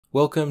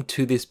Welcome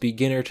to this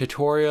beginner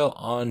tutorial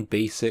on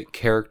basic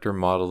character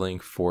modeling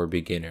for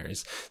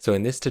beginners. So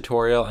in this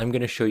tutorial, I'm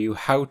going to show you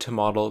how to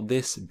model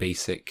this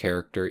basic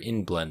character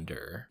in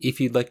Blender. If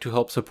you'd like to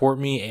help support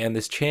me and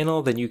this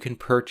channel, then you can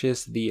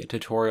purchase the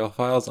tutorial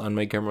files on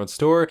my Gumroad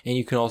store, and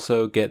you can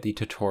also get the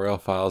tutorial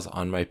files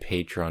on my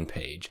Patreon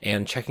page.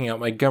 And checking out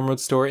my Gumroad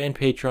store and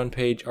Patreon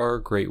page are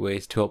great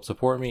ways to help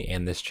support me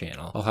and this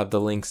channel. I'll have the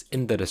links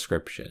in the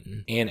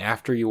description. And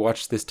after you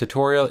watch this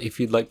tutorial, if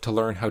you'd like to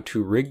learn how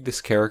to rig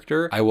this character,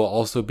 I will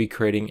also be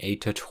creating a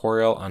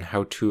tutorial on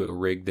how to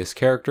rig this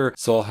character,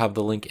 so I'll have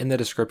the link in the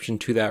description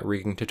to that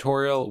rigging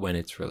tutorial when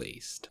it's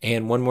released.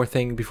 And one more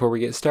thing before we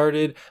get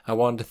started, I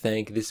wanted to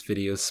thank this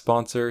video's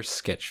sponsor,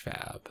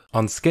 Sketchfab.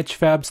 On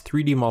Sketchfab's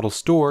 3D model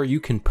store, you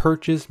can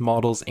purchase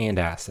models and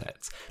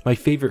assets. My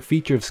favorite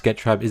feature of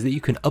Sketchfab is that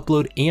you can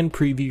upload and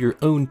preview your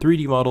own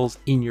 3D models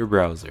in your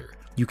browser.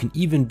 You can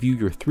even view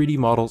your 3D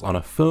models on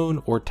a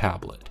phone or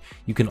tablet.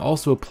 You can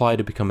also apply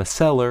to become a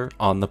seller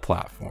on the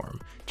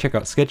platform. Check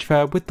out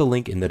Sketchfab with the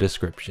link in the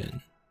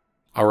description.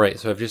 Alright,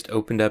 so I've just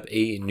opened up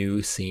a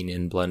new scene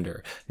in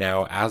Blender.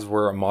 Now, as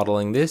we're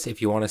modeling this,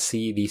 if you want to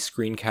see the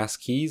screencast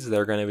keys,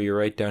 they're going to be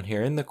right down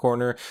here in the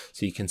corner,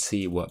 so you can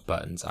see what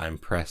buttons I'm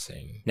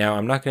pressing. Now,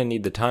 I'm not going to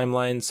need the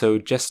timeline, so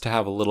just to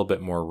have a little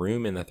bit more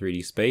room in the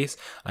 3D space,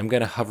 I'm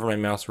going to hover my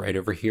mouse right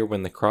over here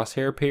when the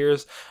crosshair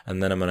appears,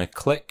 and then I'm going to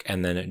click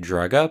and then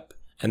drag up,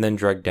 and then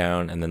drag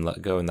down and then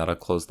let go, and that'll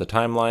close the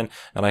timeline.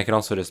 And I can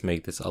also just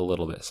make this a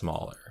little bit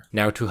smaller.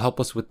 Now, to help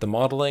us with the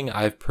modeling,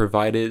 I've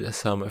provided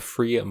some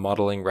free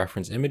modeling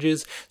reference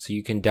images, so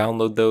you can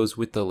download those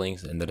with the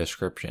links in the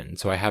description.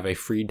 So I have a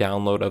free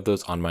download of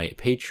those on my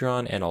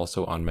Patreon and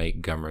also on my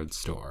Gumroad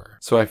store.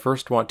 So I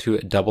first want to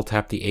double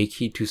tap the A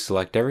key to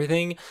select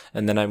everything,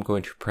 and then I'm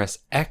going to press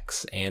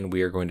X and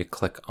we are going to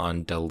click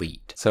on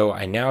delete. So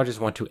I now just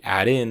want to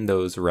add in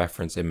those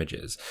reference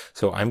images.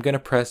 So I'm going to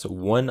press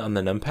 1 on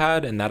the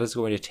numpad, and that is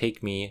going to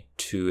take me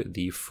to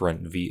the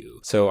front view.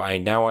 So I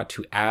now want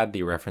to add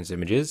the reference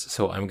images.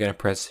 So I'm going to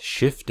press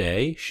Shift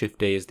A.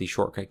 Shift A is the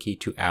shortcut key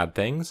to add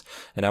things.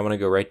 And I want to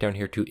go right down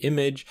here to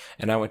image,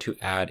 and I want to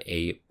add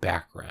a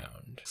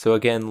background. So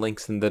again,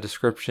 links in the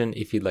description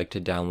if you'd like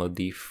to download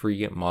the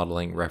free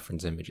modeling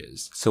reference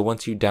images. So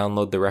once you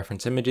download the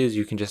reference images,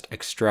 you can just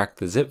extract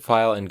the zip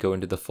file and go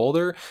into the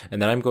folder. And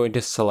then I'm going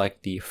to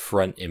select the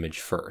front image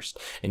first.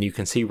 And you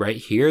can see right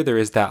here, there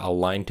is that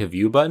align to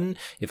view button.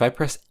 If I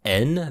press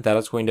N, that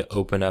is going to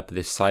open up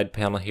this side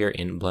panel here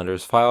in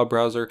Blender's file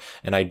browser.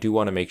 And I do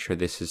want to make sure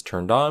this is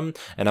turned on.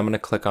 And I'm going to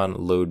click on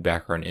load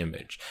background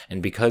image.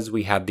 And because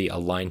we had the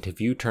align to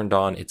view turned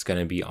on, it's going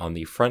to be on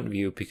the front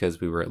view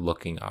because we were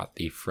looking at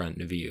the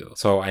front view.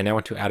 So I now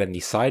want to add in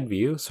the side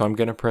view. So I'm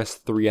going to press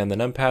 3 on the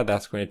numpad.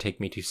 That's going to take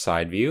me to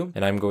side view.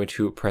 And I'm going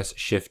to press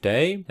Shift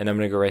A. And I'm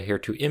going to go right here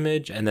to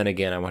image. And then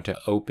again, I want to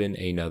open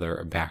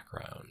another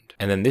background.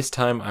 And then this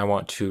time I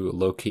want to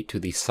locate to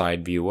the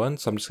side view one.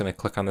 So I'm just going to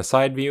click on the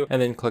side view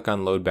and then click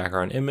on load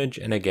background image.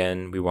 And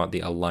again, we want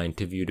the align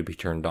to view to be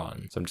turned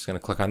on. So I'm just going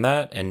to click on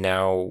that. And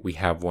now we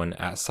have one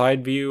at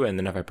side view. And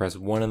then if I press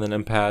 1 on the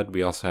numpad,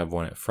 we also have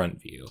one at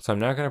front view. So I'm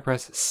now going to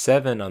press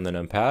 7 on the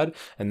numpad,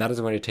 and that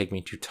is going to take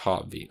me to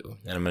top view.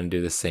 And I'm going to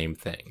do the same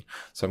thing.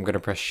 So I'm going to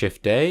press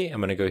Shift A. I'm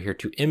going to go here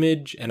to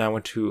image, and I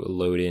want to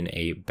load in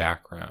a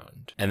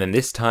background. And then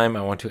this time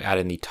I want to add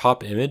in the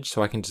top image,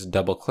 so I can just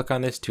double click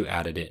on this to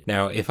add it in.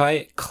 Now, if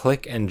I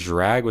click and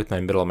drag with my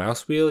middle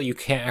mouse wheel, you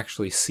can't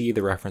actually see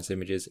the reference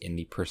images in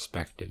the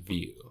perspective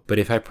view. But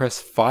if I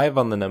press 5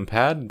 on the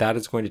numpad, that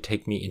is going to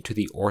take me into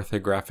the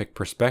orthographic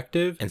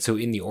perspective. And so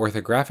in the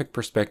orthographic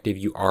perspective,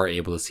 you are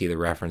able to see the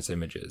reference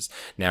images.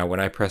 Now, when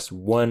I press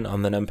 1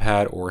 on the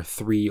numpad or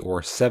 3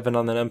 or 7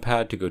 on the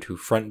numpad to go to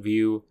front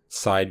view,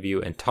 side view,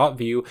 and top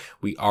view,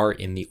 we are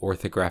in the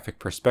orthographic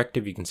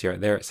perspective. You can see right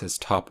there, it says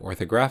top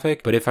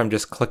orthographic. But if I'm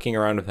just clicking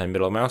around with my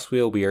middle mouse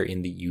wheel, we are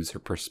in the user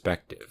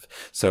perspective.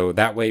 So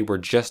that way we're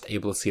just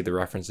able to see the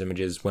reference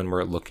images when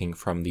we're looking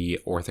from the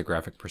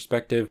orthographic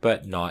perspective,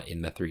 but not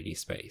in the 3D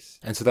space.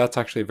 And so that's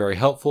actually very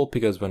helpful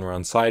because when we're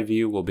on side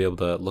view, we'll be able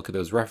to look at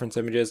those reference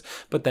images,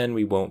 but then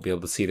we won't be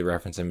able to see the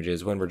reference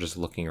images when we're just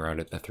looking around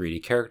at the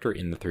 3D character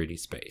in the 3D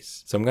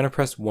space. So I'm going to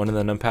press 1 on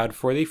the numpad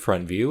for the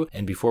front view.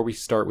 And before we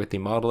start with the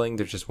modeling,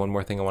 there's just one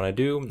more thing I want to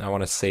do. I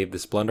want to save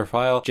this Blender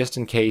file just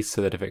in case,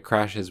 so that if it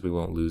crashes, we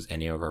won't lose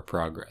any of our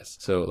progress.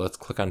 So let's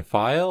click on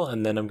File,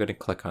 and then I'm going to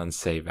click on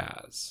Save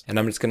As. And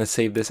I'm just going to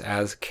save this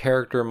as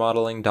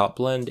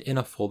charactermodeling.blend in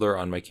a folder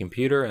on my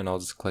computer, and I'll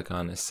just click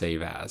on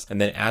Save As. And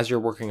then as you're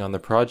working on the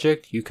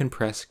project, you can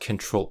press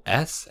Ctrl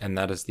S, and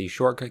that is the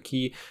shortcut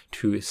key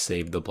to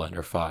save the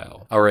Blender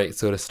file. Alright,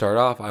 so to start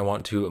off, I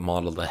want to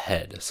model the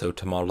head. So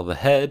to model the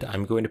head,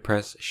 I'm going to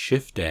press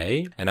Shift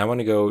A, and I want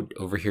to go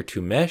over here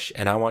to Mesh,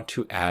 and I want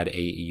to add a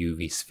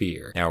UV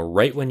sphere. Now,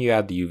 right when you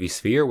add the UV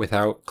sphere,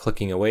 without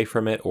clicking away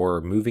from it or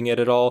moving it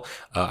at all,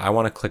 I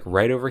want to click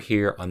right over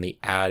here on the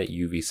Add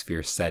UV Sphere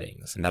sphere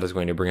settings. And that is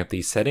going to bring up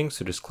these settings.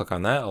 So just click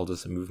on that. I'll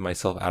just move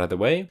myself out of the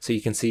way. So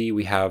you can see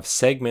we have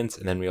segments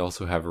and then we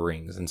also have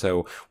rings. And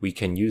so we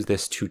can use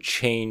this to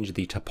change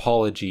the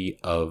topology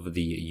of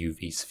the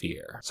UV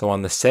sphere. So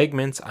on the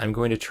segments, I'm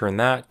going to turn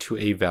that to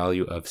a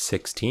value of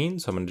 16.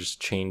 So I'm going to just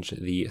change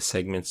the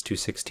segments to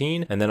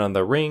 16. And then on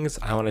the rings,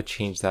 I want to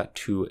change that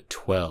to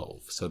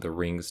 12. So the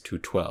rings to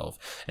 12.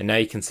 And now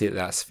you can see that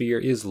that sphere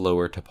is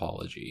lower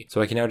topology.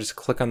 So I can now just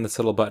click on this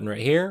little button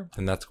right here,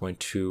 and that's going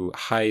to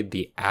hide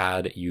the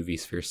add UV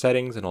sphere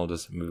settings, and I'll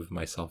just move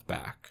myself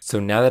back. So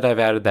now that I've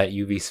added that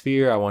UV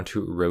sphere, I want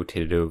to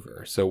rotate it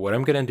over. So what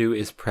I'm going to do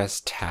is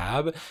press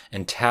tab,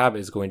 and tab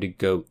is going to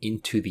go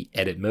into the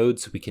edit mode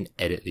so we can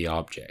edit the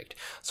object.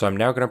 So I'm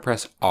now going to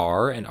press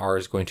R, and R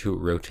is going to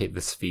rotate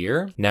the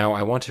sphere. Now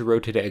I want to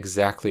rotate it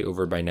exactly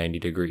over by 90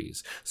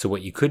 degrees. So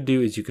what you could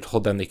do is you could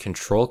hold down the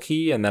control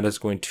key, and that is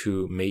going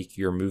to make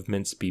your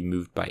movements be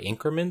moved by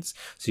increments.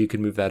 So you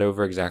can move that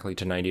over exactly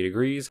to 90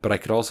 degrees, but I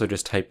could also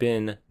just type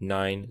in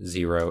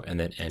 90 and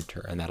then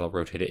enter, and that'll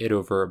rotate it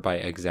over by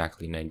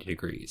exactly 90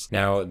 degrees.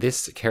 Now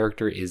this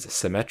character is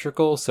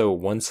symmetrical, so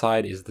one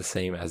side is the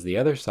same as the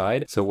other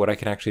side. So what I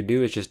can actually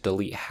do is just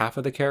delete half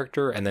of the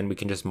character, and then we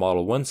can just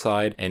model one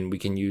side, and we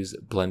can use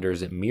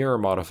Blender's mirror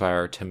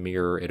modifier to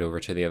mirror it over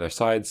to the other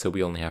side, so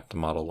we only have to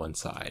model one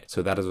side.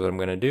 So that is what I'm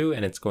going to do,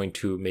 and it's going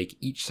to make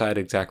each side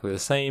exactly the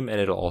same, and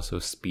it'll also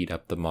speed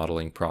up the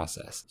modeling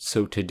process.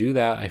 So to do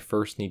that, I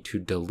first need to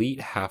delete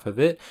half of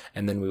it,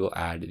 and then we will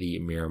add the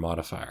mirror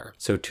modifier.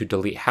 So to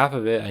delete half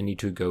of it, I need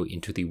to go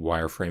into the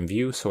wireframe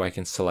view so I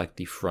can select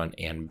the front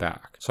and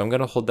back. So I'm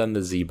going to hold down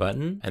the Z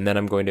button, and then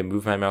I'm going to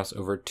move my mouse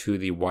over to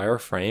the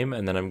wireframe,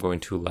 and then I'm going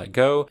to let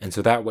go. And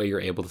so that way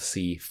you're able to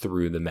see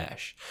through the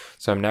mesh.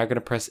 So I'm now going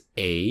to press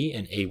A,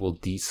 and A will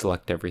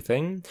deselect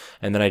everything.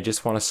 And then I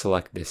just want to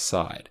select this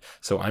side.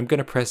 So I'm going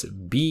to press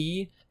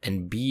B,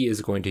 and B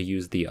is going to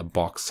use the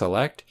box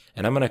select,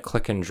 and I'm going to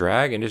click and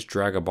just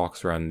drag a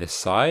box around this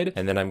side,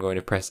 and then I'm going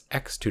to press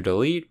X to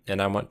delete,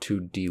 and I want to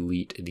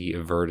delete the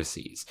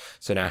vertices.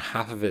 So now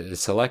half of it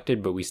is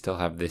selected, but we still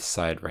have this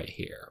side right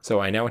here. So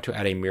I now want to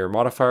add a mirror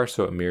modifier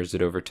so it mirrors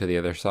it over to the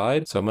other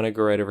side. So I'm going to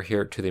go right over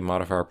here to the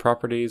modifier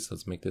properties.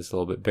 Let's make this a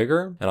little bit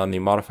bigger. And on the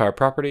modifier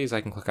properties, I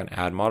can click on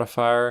add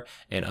modifier,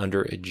 and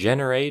under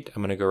generate,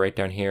 I'm going to go right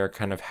down here,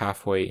 kind of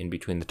halfway in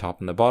between the top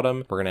and the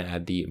bottom. We're going to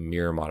add the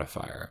mirror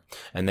modifier.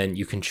 And then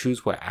you can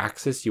choose what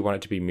axis you want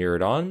it to be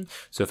mirrored on.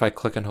 So if I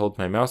click and hold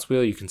my mouse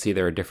wheel, you can see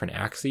there are different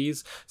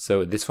axes.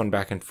 So this one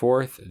back and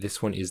forth,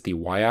 this one is the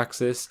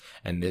y-axis,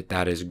 and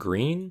that is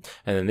green.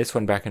 And then this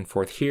one back and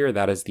forth here,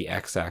 that is the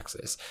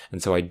x-axis.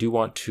 And so I do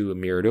want to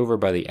mirror it over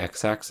by the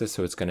x-axis,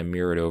 so it's going to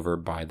mirror it over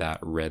by that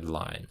red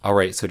line. All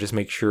right, so just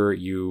make sure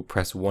you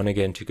press 1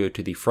 again to go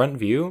to the front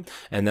view,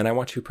 and then I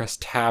want to press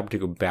tab to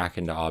go back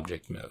into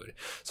object mode.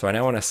 So I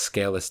now want to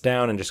scale this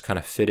down and just kind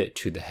of fit it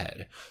to the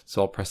head.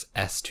 So I'll press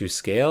S to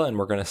scale, and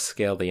we're going to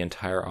scale the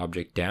entire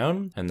object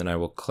down, and then I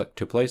will click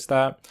to place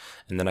that,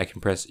 and then I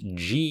can press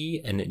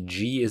G, and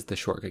G is the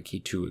shortcut key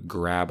to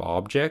grab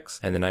objects,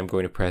 and then I'm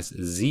going to press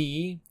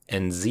Z,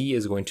 and Z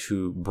is going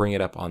to bring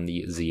it up on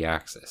the Z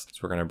axis. So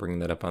we're going to bring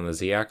that up on the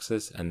Z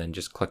axis and then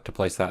just click to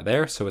place that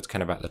there, so it's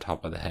kind of at the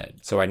top of the head.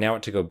 So I now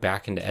want to go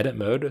back into edit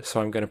mode,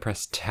 so I'm going to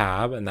press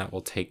tab, and that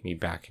will take me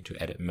back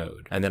into edit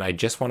mode. And then I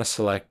just want to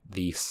select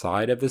the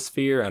side of the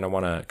sphere, and I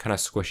want to kind of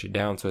squish it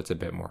down so it's a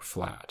bit more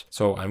flat.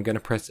 So I'm going to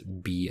press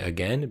B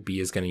again. B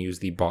is going to use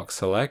the box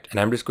select, and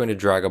I'm just going to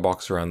drag a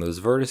box around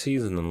those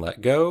vertices and then let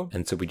go.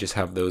 And so we just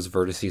have those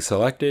vertices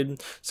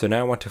selected. So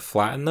now I want to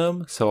flatten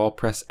them, so I'll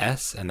press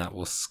S, and that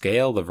will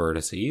scale the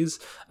vertices,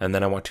 and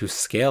then I want to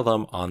scale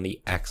them on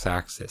the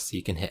x-axis. So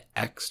you can hit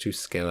X to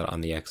scale it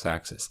on the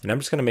x-axis. And I'm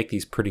just going to make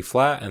these pretty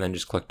flat and then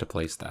just click to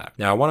place that.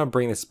 Now I want to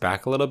bring this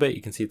back a little bit.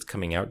 You can see it's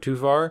coming out too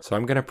far. So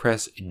I'm going to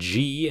press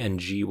G, and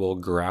G will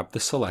grab the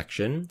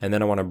selection, and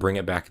then I want to bring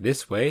it back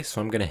this way.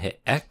 So I'm going to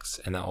hit X,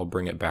 and that will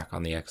bring it back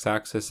on the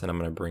x-axis, and I'm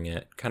going to bring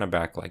it kind of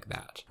back like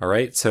that. All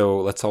right, so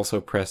let's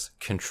also press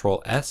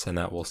Control S, and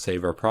that will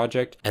save our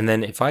project. And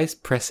then if I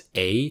press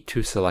A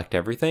to select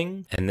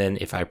everything, and then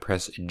if I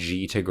press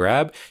G to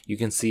grab, you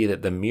can see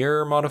that the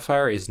mirror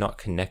modifier is not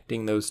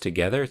connecting those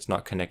together. It's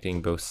not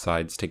connecting both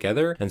sides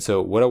together. And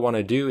so what I want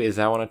to do is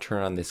I want to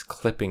turn on this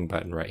clipping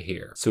button right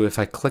here. So if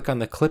I click on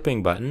the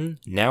clipping button,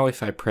 now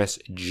if I press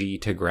G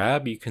to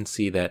grab, you can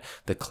see that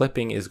the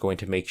clipping is going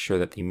to make sure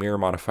that the mirror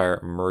modifier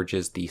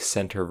merges the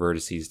center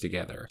vertices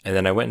together. And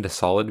then I went into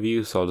solid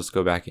view, so I'll just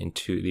go back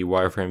into the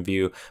wireframe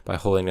view by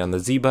holding down the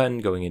Z button,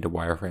 going into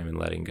wireframe and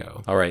letting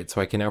go. All right,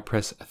 so I can now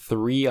press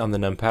 3 on the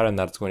numpad, and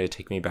that's going to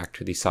take me back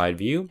to the side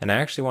view. And I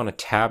actually want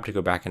to tab to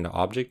go back into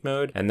object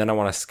mode, and then I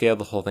want to scale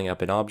the whole thing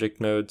up in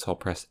object mode, so I'll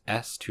press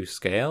S to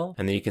scale,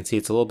 and then you can see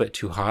it's a little bit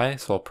too high,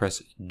 so I'll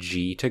press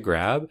G to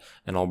grab,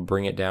 and I'll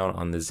bring it down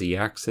on the Z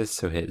axis,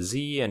 so hit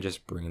Z and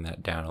just bring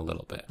that down a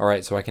little bit. All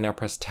right, so I can now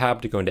press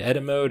tab to go into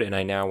edit mode, and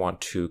I now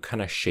want to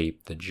kind of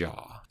shape the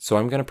jaw. So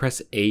I'm going to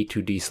press A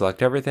to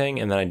deselect everything,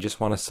 and then I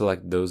just want to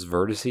select those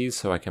vertices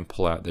so I can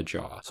pull out the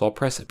jaw. So I'll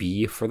press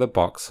B for the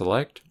box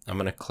select, I'm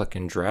going to click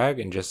and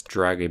just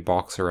drag a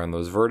box around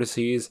those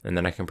vertices, and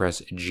then I can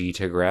press G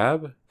to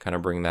grab, kind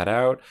of bring that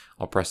out.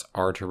 I'll press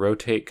R to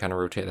rotate, kind of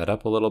rotate that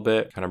up a little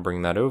bit, kind of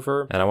bring that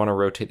over. And I want to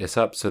rotate this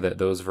up so that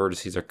those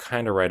vertices are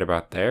kind of right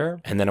about there.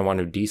 And then I want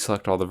to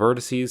deselect all the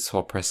vertices. So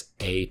I'll press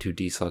A to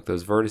deselect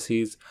those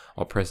vertices.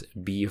 I'll press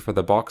B for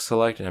the box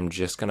select, and I'm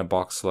just going to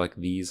box select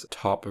these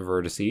top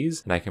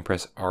vertices. And I can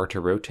press R to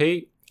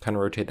rotate, kind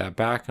of rotate that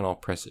back, and I'll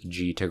press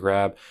G to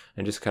grab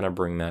and just kind of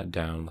bring that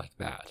down like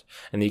that.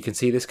 And you can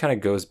see this kind of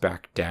goes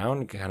back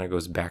down, kind of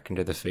goes back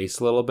into the face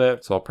a little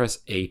bit. So I'll press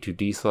A to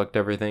deselect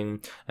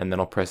everything, and then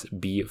I'll press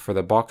B for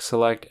the box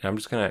select. And I'm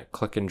just going to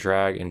click and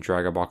drag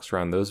a box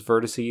around those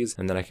vertices,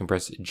 and then I can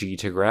press G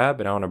to grab,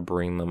 and I want to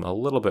bring them a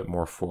little bit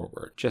more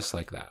forward, just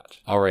like that.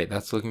 All right,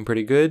 that's looking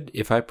pretty good.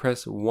 If I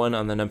press 1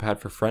 on the numpad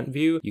for front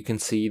view, you can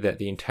see that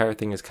the entire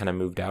thing is kind of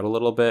moved out a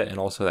little bit, and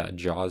also that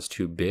jaw is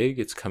too big.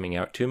 It's coming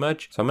out too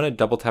much. So I'm going to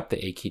double tap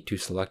the A key to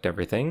select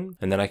everything,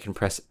 and then I can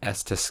press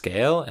S to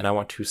scale, and I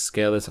want to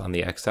scale this on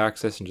the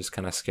X-axis and just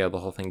kind of scale the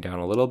whole thing down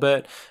a little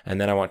bit,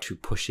 and then I want to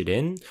push it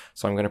in.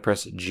 So I'm going to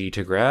press G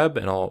to grab,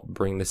 and I'll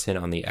bring this in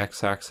on the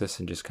X-axis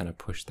and just kind of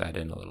push that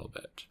in a little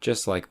bit,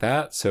 just like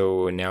that.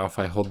 So now if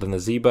I hold down the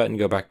Z button,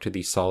 go back to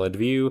the solid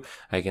view,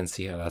 I can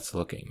see how that's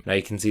looking. Now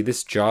you can see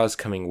this jaw is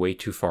coming way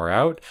too far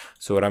out.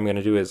 So what I'm going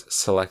to do is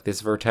select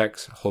this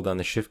vertex, hold down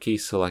the shift key,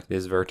 select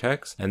this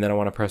vertex, and then I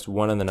want to press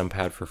 1 on the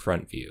numpad for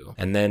front view.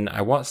 And then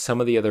I want some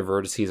of the other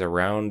vertices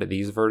around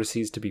these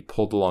vertices to be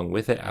pulled along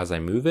with it as I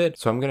move it.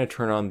 So I'm going to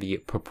turn on the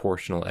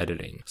proportional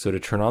editing. So to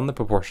turn on the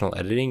proportional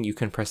editing, you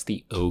can press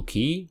the O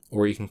key,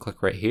 or you can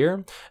click right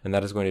here, and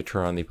that is going to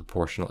turn on the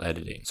proportional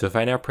editing. So if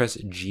I now press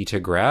G to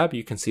grab,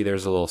 you can see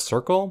there's a little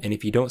circle. And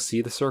if you don't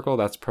see the circle,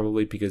 that's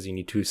probably because you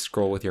need to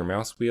scroll with your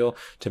mouse wheel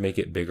to make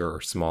it bigger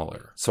or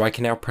smaller. So I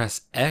can now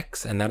press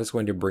X, and that is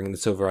going to bring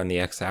this over on the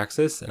X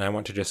axis. And I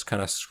want to just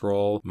kind of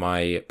scroll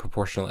my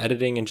proportional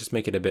editing and just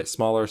make it a bit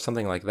smaller,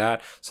 something like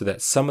that, so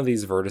that some of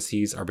these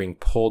vertices are being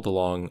pulled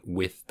along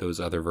with those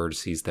other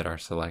vertices that are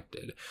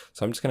selected.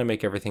 So I'm just going to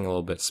make everything a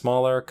little bit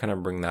smaller, kind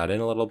of bring that in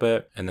a little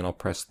bit, and then I'll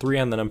press 3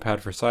 on the numpad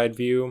for side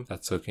view.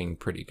 That's looking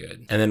pretty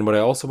good. And then what I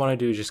also want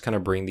to do is just kind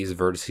of bring these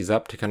vertices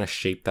up to kind of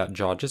shape that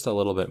jaw just a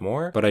little bit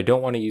more, but I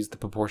don't want to use the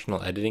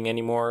proportional editing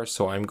anymore.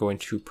 So I'm going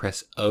to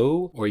press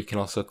O, or you can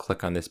also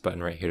click on this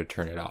button right here to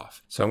turn it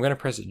off. So I'm going to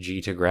press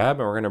G to grab,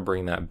 and we're going to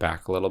bring that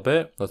back a little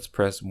bit. Let's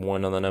press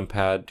 1 on the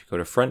numpad to go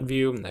to front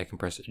view, and I can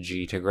press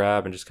G to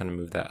grab and just kind of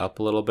move that up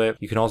a little bit.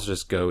 You can also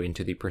just go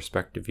into the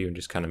perspective view and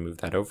just kind of move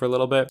that over a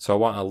little bit. So I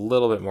want a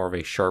little bit more of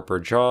a sharper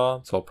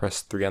jaw. So I'll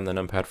press 3 on the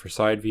numpad for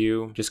side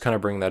view, just kind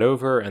of bring that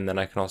over, and then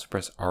I can also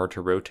press R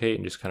to rotate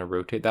and just kind of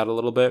rotate that a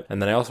little bit.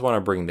 And then I also want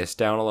to bring this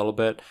down a little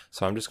bit.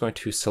 So I'm just going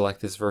to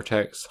select this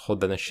vertex,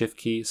 hold down the shift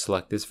key,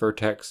 select this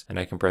vertex, and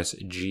I can press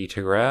G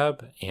to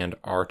grab and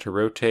R to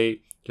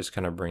rotate. Just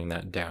kind of bring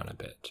that down a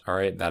bit. All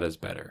right, that is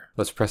better.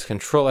 Let's press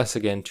Ctrl S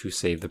again to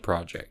save the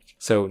project.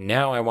 So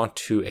now I want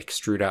to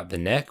extrude out the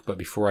neck, but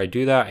before I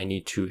do that, I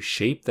need to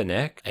shape the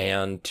neck.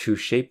 And to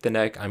shape the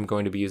neck, I'm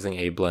going to be using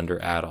a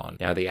Blender add-on.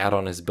 Now the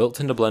add-on is built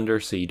into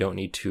Blender, so you don't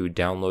need to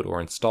download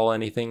or install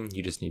anything.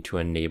 You just need to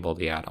enable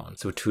the add-on.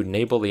 So to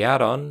enable the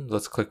add-on,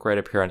 let's click right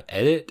up here on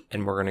Edit,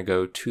 and we're going to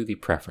go to the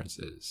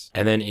Preferences.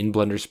 And then in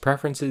Blender's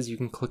Preferences, you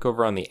can click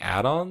over on the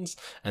add-ons,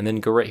 and then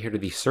go right here to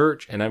the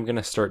search, and I'm going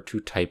to start to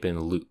type in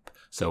loop.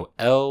 So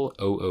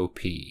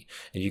L-O-O-P,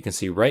 and you can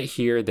see right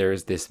here,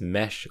 there's this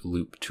mesh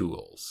loop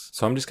tools.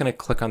 So I'm just going to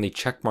click on the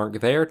check mark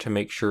there to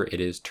make sure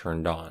it is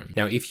turned on.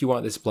 Now, if you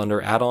want this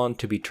Blender add-on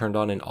to be turned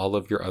on in all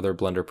of your other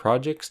Blender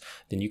projects,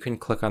 then you can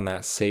click on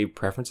that Save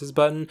Preferences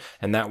button,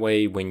 and that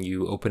way when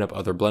you open up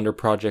other Blender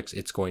projects,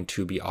 it's going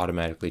to be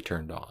automatically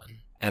turned on.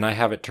 And I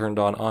have it turned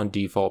on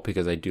default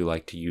because I do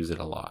like to use it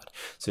a lot.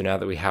 So now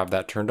that we have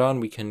that turned on,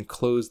 we can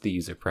close the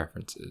user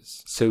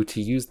preferences. So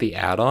to use the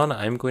add-on,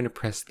 I'm going to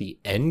press the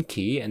N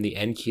key, and the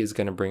N key is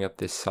going to bring up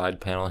this side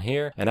panel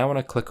here. And I want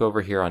to click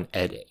over here on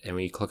Edit. And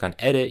when you click on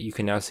Edit, you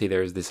can now see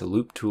there's this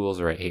loop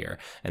tools right here.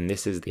 And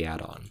this is the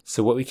add-on.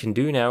 So what we can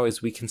do now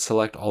is we can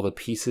select all the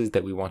pieces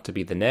that we want to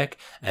be the neck,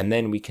 and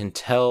then we can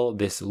tell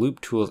this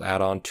loop tools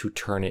add-on to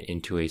turn it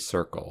into a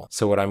circle.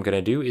 So what I'm going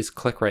to do is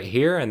click right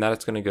here, and that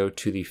is going to go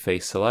to the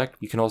face select.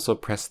 You can also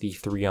press the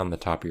 3 on the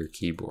top of your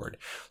keyboard.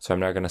 So I'm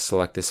now going to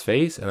select this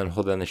face and then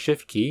hold down the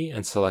shift key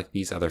and select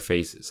these other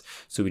faces.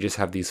 So we just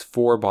have these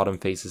 4 bottom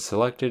faces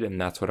selected,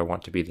 and that's what I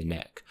want to be the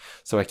neck.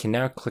 So I can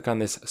now click on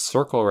this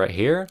circle right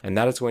here, and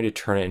that is going to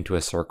turn it into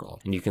a circle.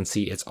 And you can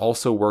see it's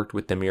also worked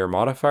with the mirror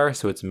modifier,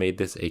 so it's made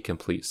this a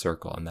complete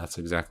circle, and that's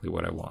exactly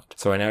what I want.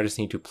 So I now just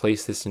need to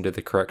place this into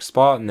the correct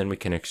spot, and then we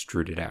can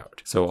extrude it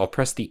out. So I'll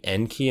press the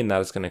N key, and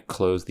that is going to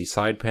close the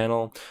side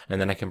panel,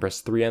 and then I can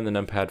press 3 on the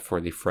numpad for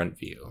the front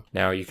view.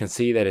 Now you can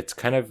see that it's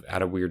kind of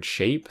at a weird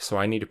shape, so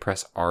I need to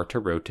press R to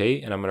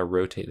rotate, and I'm going to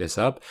rotate this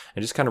up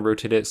and just kind of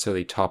rotate it so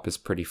the top is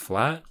pretty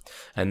flat.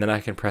 And then I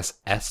can press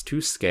S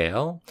to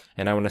scale,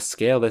 and I want to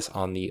scale this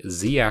on the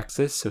Z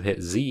axis, so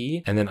hit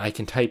Z, and then I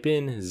can type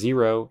in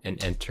 0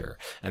 and enter,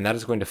 and that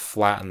is going to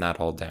flatten that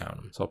all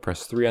down. So I'll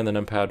press 3 on the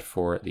numpad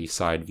for the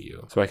side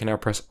view. So I can now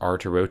press R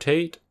to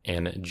rotate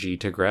and G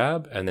to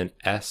grab, and then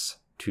S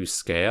to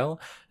scale,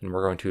 and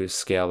we're going to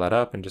scale that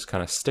up and just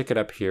kind of stick it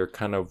up here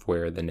kind of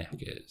where the neck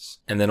is.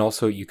 And then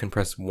also you can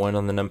press 1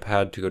 on the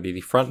numpad to go to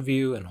the front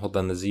view and hold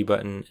down the Z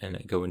button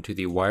and go into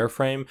the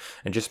wireframe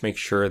and just make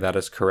sure that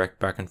is correct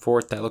back and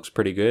forth. That looks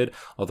pretty good,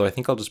 although I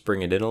think I'll just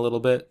bring it in a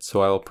little bit.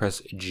 So I will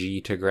press G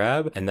to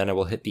grab, and then I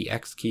will hit the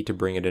X key to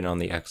bring it in on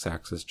the X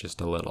axis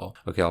just a little.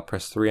 Okay, I'll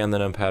press 3 on the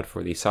numpad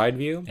for the side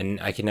view, and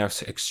I can now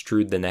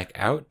extrude the neck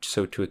out.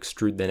 So to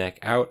extrude the neck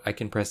out, I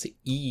can press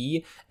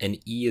E, and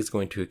E is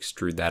going to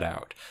extrude that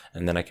out.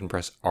 And then I can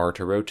press R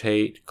to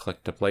rotate,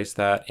 click to place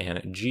that,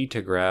 and G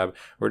to grab.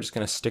 We're just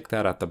going to stick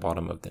that at the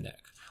bottom of the neck.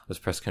 Let's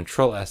press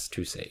Ctrl S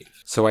to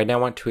save. So I now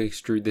want to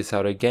extrude this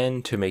out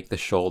again to make the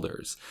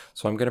shoulders.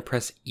 So I'm going to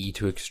press E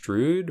to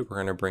extrude. We're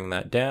going to bring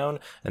that down,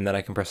 and then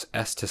I can press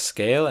S to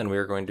scale, and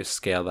we're going to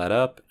scale that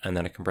up. And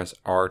then I can press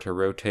R to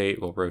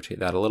rotate. We'll rotate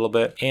that a little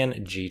bit,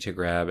 and G to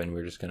grab, and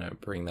we're just going to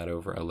bring that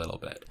over a little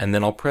bit. And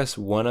then I'll press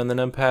 1 on the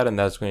numpad, and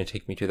that's going to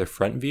take me to the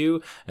front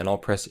view, and I'll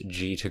press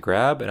G to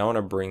grab, and I want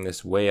to bring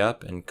this way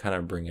up and kind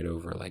of bring it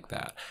over like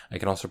that. I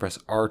can also press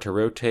R to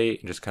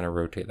rotate and just kind of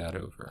rotate that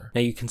over.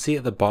 Now you can see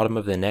at the bottom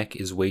of the neck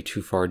is way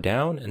too far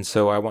down, and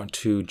so I want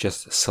to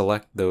just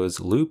select those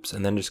loops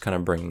and then just kind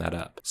of bring that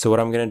up. So what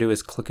I'm going to do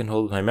is click and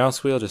hold with my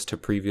mouse wheel just to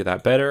preview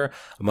that better.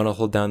 I'm going to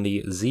hold down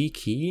the Z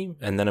key,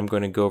 and then I'm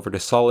going to go over to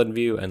solid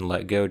view and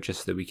let go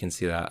just so that we can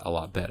see that a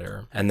lot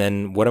better. And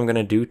then what I'm going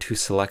to do to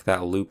select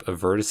that loop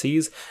of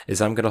vertices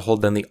is I'm going to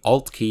hold down the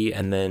Alt key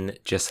and then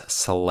just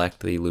select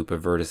the loop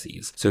of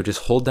vertices. So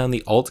just hold down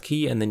the Alt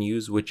key and then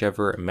use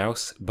whichever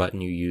mouse button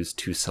you use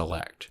to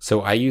select.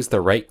 So I use the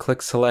right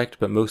click select,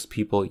 but most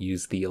people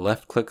use the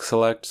left click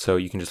select, so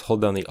you can just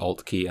hold down the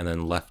Alt key and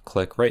then left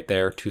click right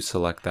there to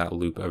select that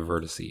loop of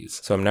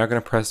vertices. So I'm now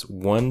going to press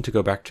 1 to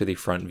go back to the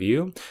front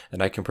view,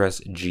 and I can press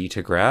G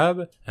to grab,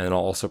 and then I'll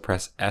also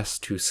press S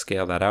to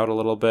scale that out a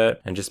little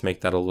bit and just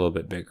make that a little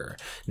bit bigger.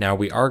 Now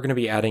we are going to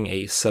be adding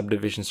a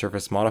subdivision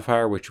surface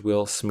modifier which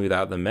will smooth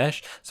out the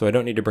mesh, so I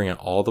don't need to bring it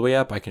all the way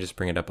up. I can just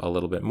bring it up a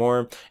little bit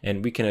more,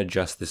 and we can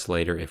adjust this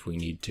later if we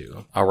need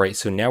to. Alright,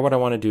 so now what I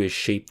want to do is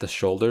shape the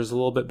shoulders a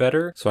little bit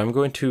better. So I'm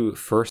going to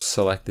first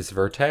select this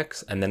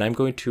vertex, and then I'm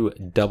going to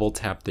double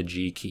tap the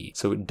G key.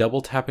 So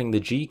double tapping the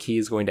G key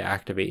is going to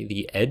activate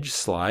the edge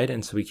slide,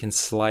 and so we can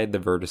slide the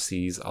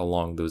vertices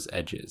along those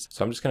edges.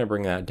 So I'm just going to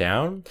bring that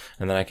down,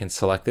 and then I can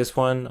select this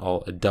one.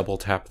 I'll double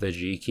tap the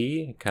G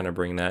key, kind of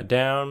bring that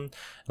down.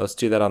 Let's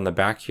do that on the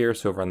back here.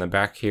 So over on the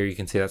back here, you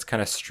can see that's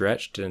kind of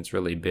stretched and it's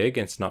really big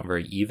and it's not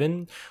very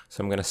even.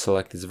 So I'm going to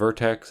select this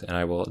vertex and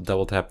I will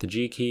double tap the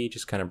G key,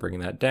 just kind of bring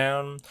that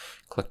down,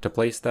 click to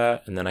place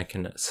that, and then I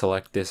can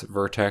select this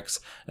vertex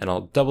and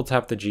I'll double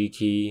tap the G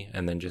key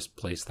and then just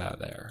place that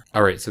there.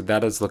 All right, so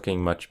that is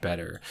looking much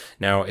better.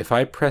 Now, if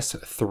I press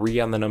 3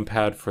 on the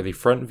numpad for the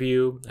front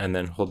view and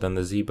then hold down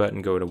the Z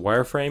button, go to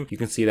wireframe, you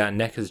can see that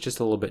neck is just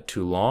a little bit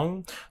too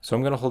long. So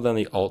I'm going to hold down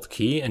the Alt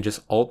key and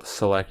just Alt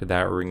select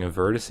that ring of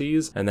vertices,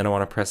 and then I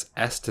want to press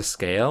S to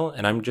scale,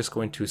 and I'm just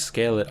going to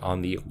scale it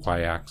on the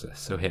Y axis.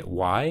 So hit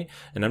Y,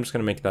 and I'm just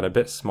going to make that a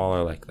bit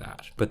smaller like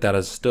that. But that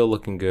is still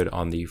looking good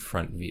on the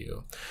front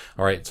view.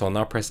 All right, so I'll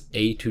now press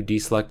A to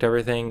deselect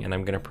everything, and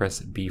I'm going to press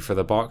B for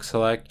the box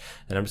select,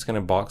 and I'm just going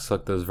to box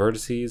select those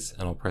vertices,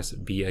 and I'll press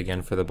B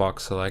again for the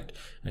box select,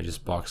 and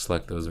just box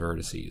select those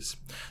vertices.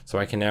 So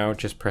I can now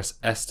just press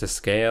S to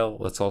scale.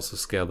 Let's also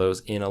scale those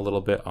in a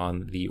little bit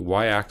on the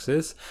Y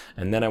axis,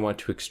 and then I want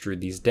to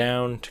extrude these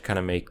down to kind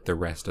of make the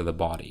rest of the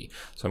body.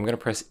 So I'm going to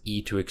press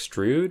E to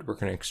extrude. We're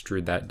going to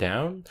extrude that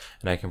down,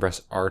 and I can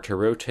press R to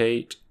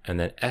rotate, and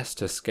then S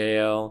to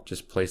scale,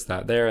 just place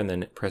that there, and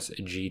then press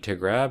G to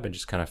grab and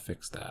just kind of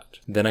fix that.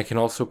 Then I can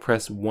also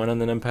press 1 on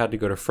the numpad to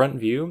go to front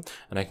view,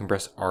 and I can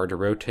press R to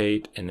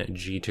rotate and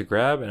G to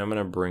grab, and I'm going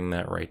to bring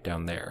that right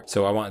down there.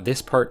 So I want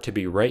this part to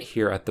be right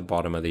here at the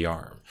bottom of the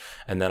arm.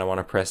 And then I want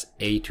to press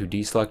A to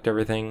deselect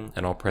everything,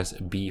 and I'll press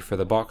B for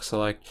the box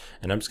select,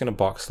 and I'm just going to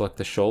box select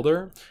the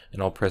shoulder,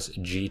 and I'll press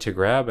G to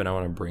grab, and I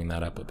want to bring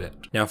that up a bit.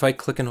 Now if I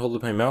click and hold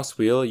with my mouse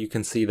wheel, you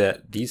can see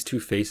that these two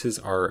faces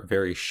are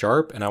very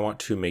sharp, and I want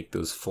to make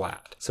those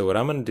flat. So what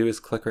I'm going to do is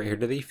click right here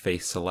to the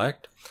face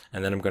select,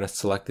 and then I'm going to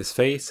select this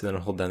face, and then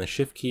I'll hold down the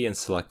shift key and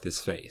select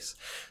this face.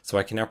 So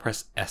I can now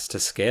press S to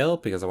scale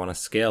because I want to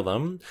scale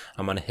them.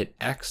 I'm going to hit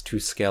X to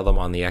scale them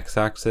on the X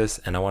axis,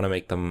 and I want to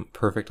make them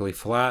perfectly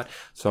flat.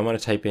 So I'm going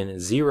to type in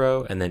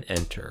 0 and then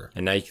enter.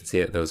 And now you can see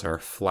that those are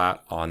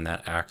flat on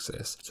that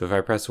axis. So if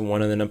I press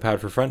 1 on the numpad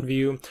for front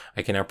view,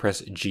 I can now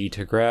press G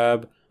to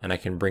grab, and I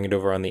can bring it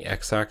over on the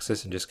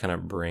x-axis and just kind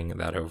of bring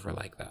that over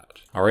like that.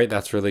 All right,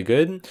 that's really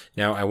good.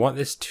 Now I want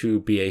this to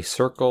be a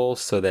circle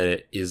so that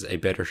it is a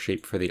better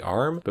shape for the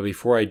arm. But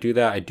before I do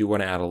that, I do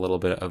want to add a little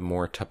bit of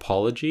more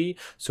topology.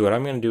 So what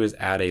I'm going to do is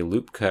add a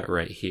loop cut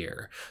right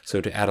here.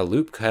 So to add a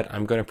loop cut,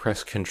 I'm going to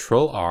press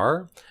Ctrl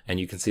R, and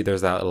you can see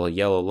there's that little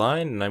yellow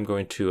line, and I'm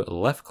going to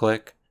left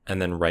click and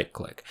then right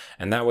click,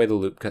 and that way the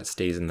loop cut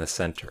stays in the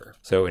center.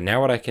 So now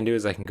what I can do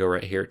is I can go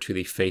right here to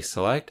the face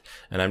select,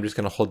 and I'm just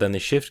going to hold down the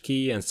shift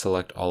key and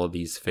select all of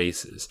these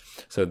faces.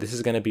 So this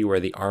is going to be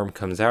where the arm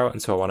comes out,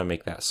 and so I want to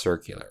make that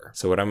circular.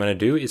 So what I'm going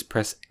to do is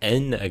press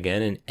N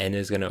again, and N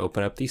is going to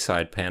open up the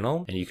side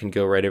panel, and you can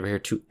go right over here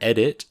to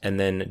edit, and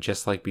then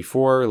just like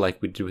before,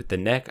 like we did with the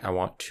neck, I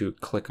want to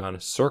click on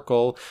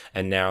circle,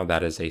 and now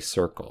that is a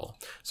circle.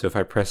 So if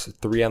I press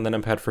 3 on the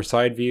numpad for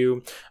side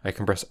view, I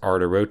can press R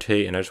to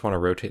rotate, and I just want to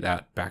rotate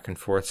that back and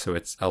forth so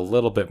it's a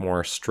little bit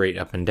more straight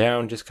up and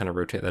down. Just kind of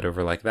rotate that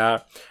over like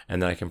that,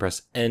 and then I can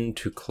press N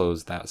to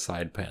close that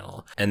side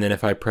panel. And then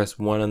if I press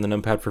 1 on the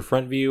numpad for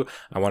front view,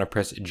 I want to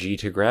press G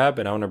to grab,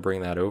 and I want to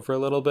bring that over a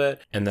little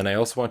bit, and then I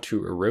also want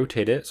to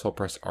rotate it, so I'll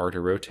press R to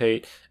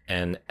rotate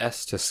and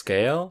S to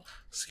scale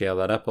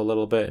that up a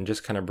little bit, and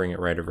just kind of bring it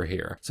right over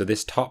here. So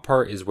this top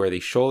part is where the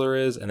shoulder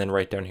is, and then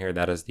right down here,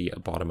 that is the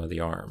bottom of the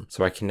arm.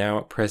 So I can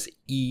now press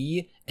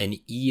E, and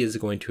E is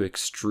going to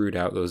extrude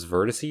out those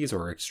vertices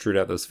or extrude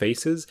out those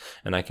faces,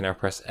 and I can now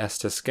press S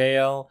to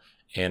scale,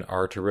 and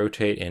R to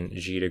rotate, and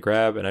G to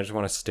grab, and I just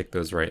want to stick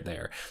those right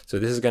there. So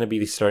this is going to be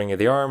the starting of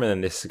the arm, and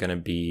then this is going to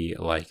be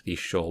like the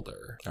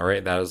shoulder. All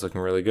right, that is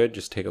looking really good.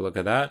 Just take a look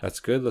at that.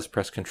 That's good. Let's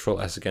press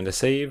Ctrl S again to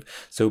save.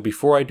 So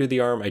before I do the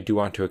arm, I do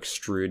want to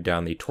extrude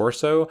down the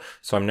torso.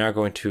 So I'm now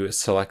going to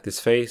select this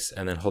face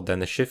and then hold down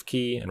the shift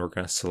key, and we're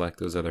going to select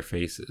those other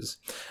faces.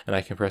 And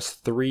I can press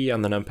 3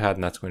 on the numpad,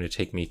 and that's going to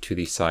take me to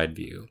the side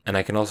view. And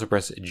I can also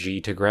press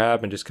G to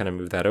grab and just kind of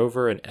move that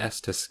over, and S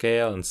to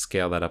scale, and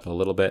scale that up a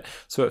little bit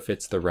so it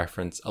fits the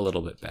reference a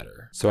little bit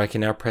better. So I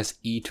can now press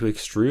E to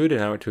extrude,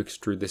 and I want to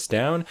extrude this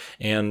down,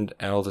 and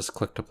I'll just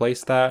click to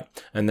place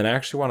that. And then I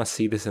actually want to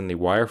see this in the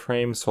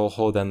wireframe, so I'll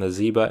hold down the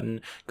Z button,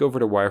 go over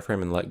to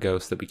wireframe and let go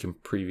so that we can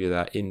preview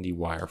that in the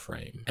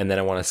wireframe. And then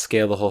I want to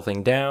scale the whole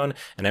thing down,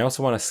 and I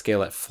also want to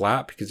scale it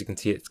flat because you can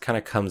see it kind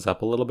of comes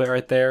up a little bit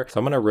right there. So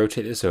I'm going to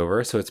rotate this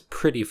over so it's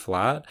pretty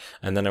flat,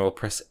 and then I will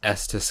press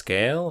S to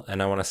scale,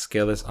 and I want to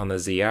scale this on the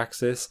Z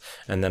axis,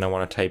 and then I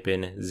want to type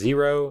in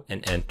 0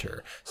 and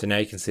enter. So now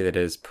you can see that it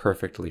is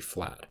perfectly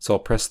flat. So I'll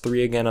press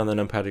 3 again on the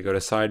numpad to go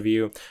to side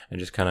view, and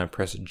just kind of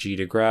press G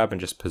to grab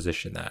and just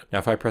position that. Now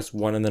if I press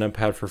 1 on the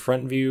numpad for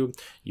front view,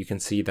 you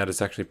can see that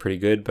it's actually pretty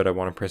good, but I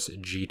want to press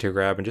G to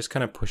grab and just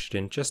kind of push it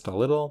in just a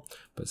little,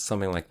 but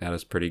something like that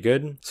is pretty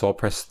good. So I'll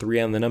press 3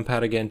 on the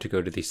numpad again to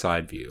go to the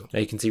side view. Now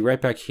you can see right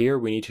back here,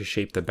 we need to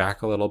shape the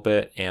back a little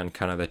bit and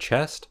kind of the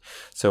chest.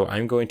 So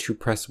I'm going to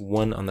press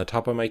 1 on the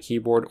top of my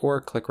keyboard,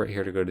 or click right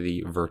here to go to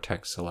the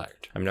vertex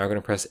select. I'm now going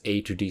to press A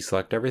to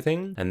deselect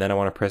everything, and then I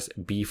want to press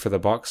B for the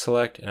box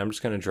select, and I'm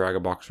just going to drag a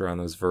box around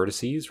those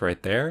vertices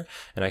right there,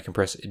 and I can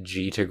press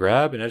G to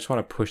grab, and I just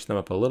want to push them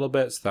up a little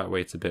bit so that way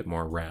it's a bit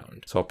more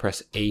round. So I'll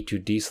press A to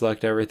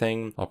deselect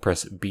everything, I'll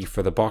press B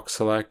for the box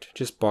select,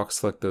 just box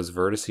select those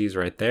vertices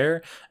right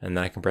there, and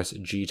then I can press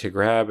G to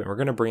grab, and we're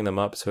going to bring them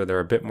up so they're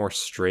a bit more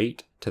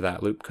straight to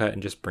that loop cut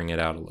and just bring it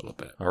out a little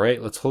bit. All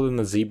right, let's hold in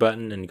the Z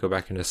button and go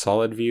back into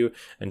solid view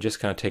and just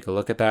kind of take a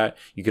look at that.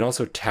 You can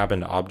also tab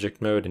into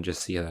object mode and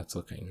just see how that's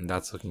looking.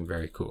 That's looking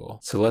very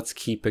cool. So let's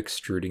keep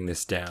extruding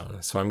this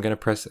down. So I'm going to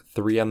press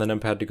 3 on the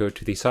numpad to go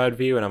to the side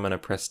view, and I'm going to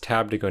press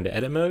tab to go into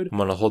edit mode. I'm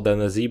going to hold down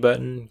the Z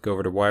button, go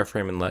over to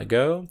wireframe and let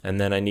go. And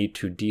then I need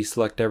to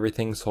deselect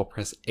everything. So I'll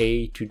press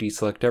A to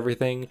deselect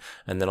everything,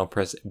 and then I'll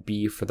press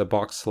B for the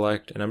box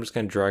select. And I'm just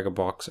going to drag a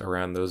box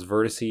around those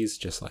vertices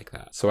just like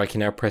that. So I can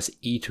now press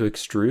E to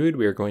extrude.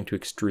 We are going to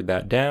extrude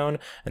that down,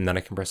 and then I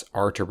can press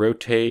R to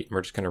rotate.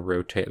 We're just going to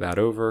rotate that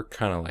over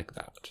kind of like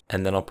that.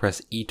 And then I'll press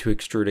E to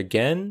extrude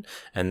again,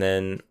 and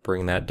then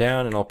bring that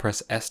down, and I'll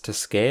press S to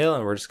scale,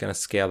 and we're just going to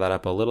scale that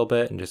up a little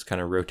bit and just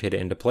kind of rotate it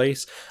into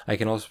place. I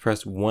can also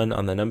press 1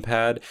 on the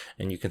numpad,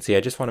 and you can see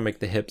I just want to make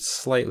the hips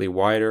slightly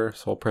wider,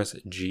 so I'll press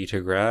G to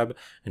grab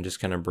and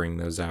just kind of bring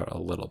those out a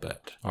little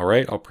bit. All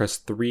right, I'll press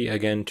 3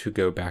 again to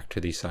go back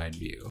to the side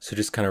view. So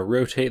just kind of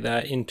rotate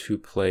that into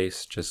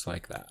place just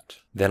like that.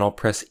 Then I'll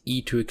press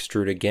E to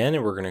extrude again,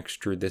 and we're going to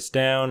extrude this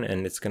down,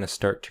 and it's going to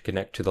start to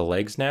connect to the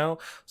legs now.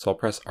 So I'll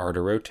press R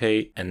to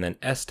rotate, and then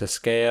S to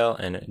scale,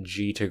 and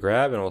G to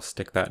grab, and we'll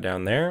stick that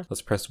down there.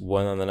 Let's press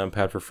 1 on the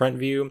numpad for front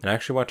view, and I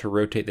actually want to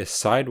rotate this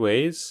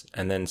sideways,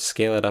 and then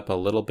scale it up a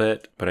little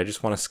bit, but I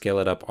just want to scale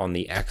it up on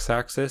the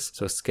X-axis.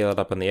 So scale it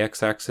up on the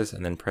X-axis,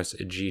 and then press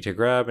G to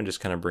grab, and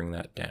just kind of bring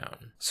that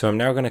down. So I'm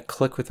now going to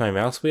click with my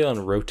mouse wheel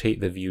and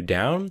rotate the view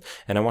down,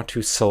 and I want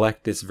to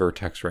select this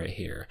vertex right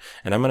here.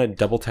 And I'm going to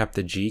double tap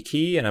the G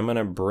key, and I'm going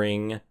to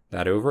bring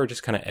that over,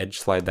 just kind of edge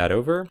slide that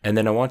over. And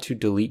then I want to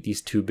delete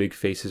these two big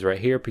faces right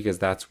here because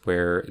that's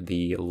where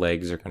the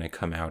legs are going to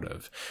come out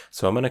of.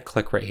 So I'm going to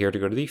click right here to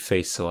go to the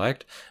face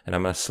select, and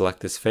I'm going to select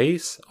this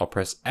face. I'll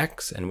press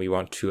X, and we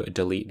want to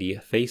delete the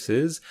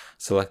faces.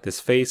 Select this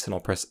face, and I'll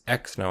press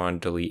X, and I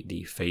want to delete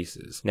the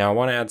faces. Now I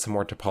want to add some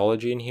more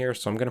topology in here,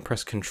 so I'm going to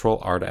press Control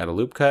R to add a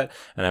loop cut,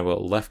 and I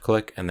will left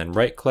click and then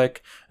right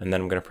click, and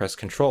then I'm going to press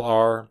Control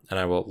R, and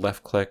I will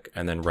left click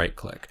and then right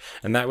click.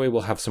 And that way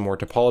we'll have some more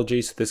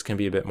topology, so this can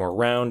be a bit more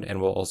round,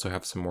 and we'll also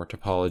have some more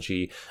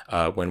topology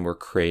when we're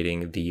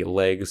creating the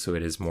legs, so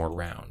it is more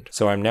round.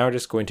 So I'm now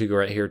just going to go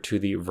right here to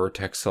the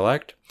vertex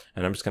select,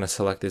 and I'm just going to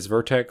select this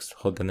vertex,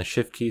 hold down the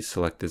shift key,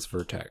 select this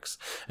vertex.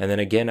 And then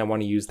again, I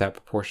want to use that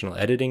proportional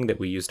editing that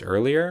we used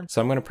earlier.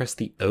 So I'm going to press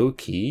the O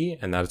key,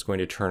 and that is going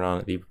to turn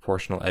on the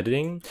proportional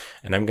editing.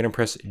 And I'm going to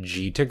press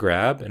G to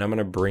grab, and I'm going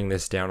to bring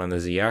this down on the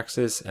Z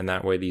axis, and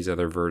that way these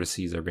other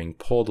vertices are being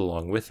pulled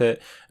along with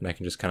it. And I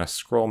can just kind of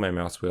scroll my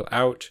mouse wheel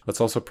out. Let's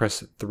also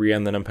press 3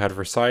 on the numpad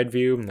for side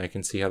view, and I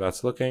can see how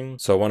that's looking.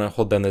 So I want to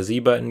hold down the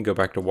Z button, go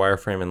back to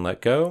wireframe and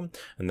let go.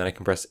 And then I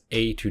can press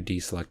A to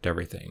deselect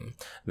everything.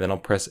 Then I'll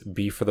press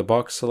B for the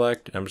box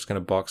select, and I'm just going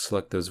to box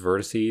select those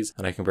vertices,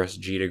 and I can press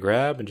G to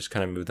grab and just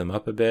kind of move them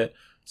up a bit,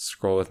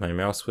 scroll with my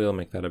mouse wheel,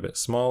 make that a bit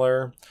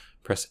smaller.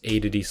 Press A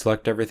to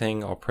deselect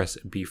everything. I'll press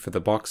B for the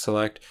box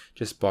select,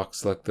 just box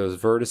select those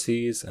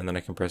vertices, and then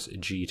I can press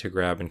G to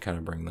grab and kind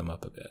of bring them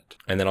up a bit.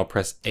 And then I'll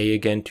press A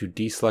again to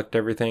deselect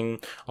everything.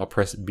 I'll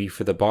press B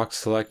for the box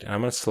select, and I'm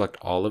going to select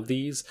all of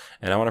these,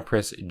 and I want to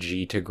press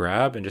G to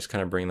grab and just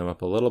kind of bring them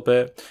up a little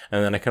bit.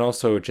 And then I can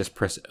also just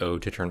press O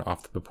to turn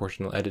off the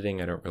proportional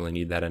editing. I don't really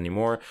need that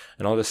anymore.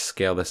 And I'll just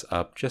scale this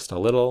up just a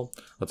little.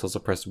 Let's also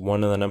press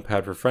 1 on the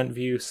numpad for front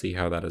view, see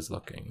how that is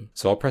looking.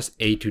 So I'll press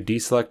A to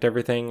deselect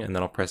everything, and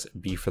then I'll press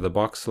B for the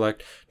box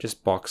select,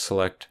 just box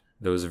select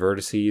those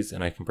vertices,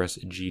 and I can press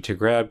G to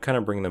grab, kind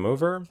of bring them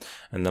over,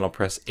 and then I'll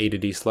press A to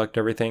deselect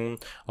everything.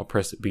 I'll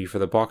press B for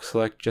the box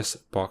select,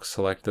 just box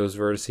select those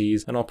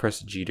vertices, and I'll press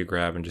G to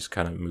grab and just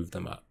kind of move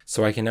them up.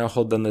 So I can now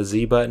hold down the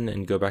Z button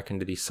and go back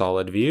into the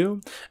solid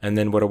view. And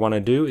then what I want to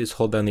do is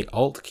hold down the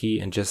Alt key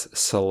and just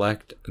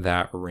select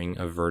that ring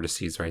of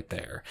vertices right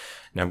there.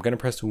 Now I'm going to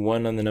press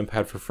 1 on the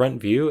numpad for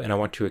front view, and I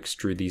want to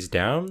extrude these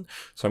down.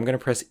 So I'm going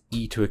to press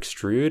E to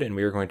extrude, and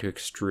we are going to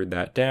extrude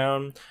that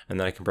down. And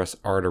then I can press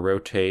R to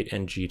rotate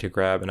and G to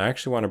grab. And I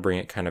actually want to bring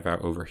it kind of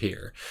out over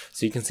here.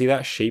 So you can see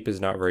that shape is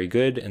not very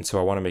good. And so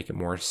I want to make it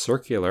more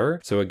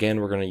circular. So again,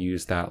 we're going to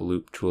use that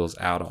Loop Tools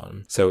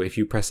add-on. So if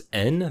you press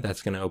N,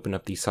 that's going to open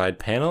up the side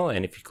panel,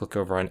 and if you click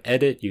over on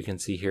edit, you can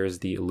see here's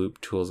the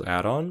Loop Tools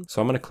add-on. So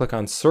I'm going to click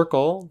on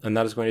circle, and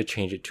that is going to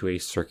change it to a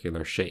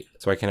circular shape.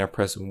 So I can now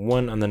press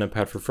 1 on the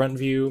numpad for front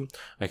view.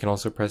 I can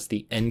also press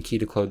the N key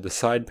to close the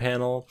side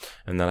panel,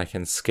 and then I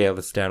can scale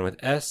this down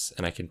with S,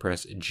 and I can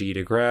press G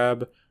to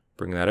grab,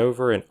 bring that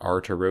over, and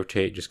R to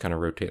rotate, just kind of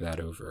rotate that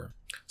over.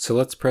 So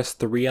let's press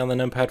 3 on the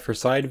numpad for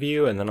side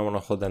view, and then I want to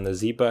hold down the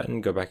Z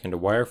button, go back into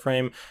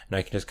wireframe, and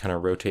I can just kind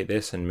of rotate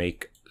this and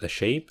make the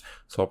shape.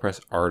 So I'll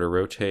press R to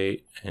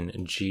rotate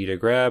and G to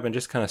grab and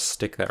just kind of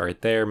stick that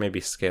right there,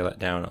 maybe scale it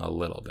down a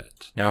little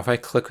bit. Now if I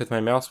click with my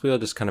mouse wheel,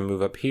 just kind of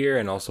move up here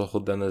and also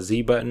hold down the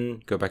Z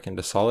button, go back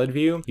into solid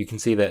view, you can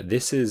see that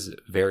this is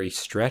very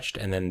stretched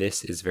and then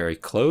this is very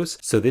close.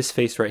 So this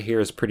face right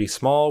here is pretty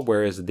small,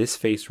 whereas this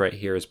face right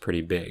here is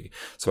pretty big.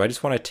 So I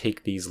just want to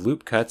take these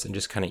loop cuts and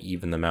just kind of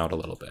even them out a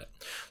little bit.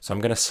 So I'm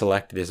going to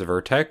select this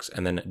vertex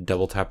and then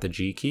double tap the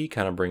G key,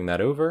 kind of bring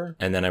that over.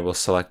 And then I will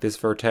select this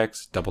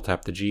vertex, double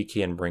tap the G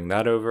key and bring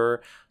that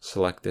over.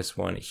 Select this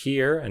one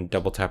here and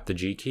double tap the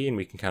G key and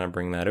we can kind of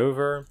bring that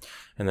over.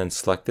 And then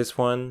select this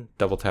one,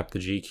 double tap the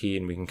G key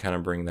and we can kind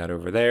of bring that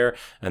over there.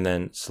 And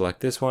then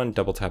select this one,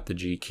 double tap the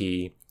G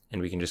key,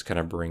 and we can just kind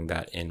of bring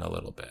that in a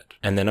little bit.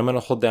 And then I'm going to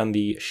hold down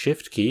the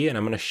shift key and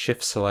I'm going to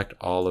shift select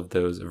all of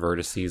those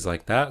vertices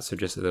like that. So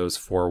just those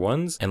 4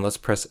 ones. And let's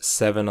press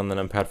 7 on the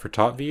numpad for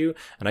top view.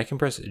 And I can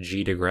press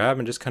G to grab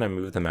and just kind of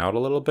move them out a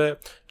little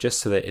bit just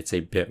so that it's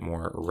a bit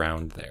more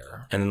round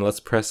there. And then let's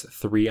press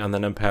 3 on the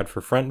numpad for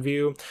front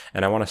view.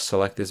 And I want to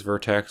select this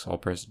vertex. I'll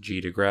press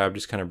G to grab,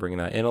 just kind of bring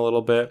that in a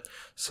little bit.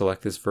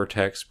 Select this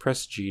vertex,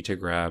 press G to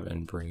grab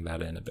and bring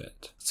that in a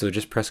bit. So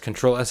just press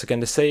Ctrl S again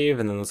to save,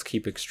 and then let's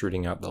keep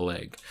extruding out the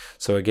leg.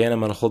 So again,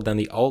 I'm going to hold down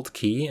the Alt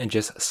key and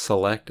just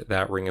select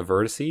that ring of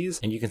vertices.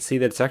 And you can see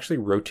that it's actually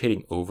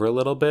rotating over a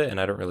little bit, and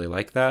I don't really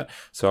like that.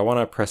 So I want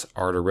to press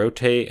R to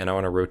rotate, and I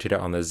want to rotate it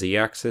on the Z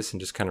axis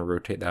and just kind of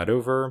rotate that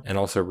over, and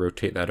also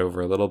rotate that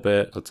over a little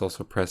bit. Let's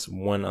also press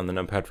 1 on the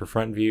numpad for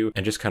front view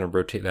and just kind of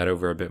rotate that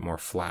over a bit more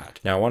flat.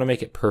 Now I want to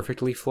make it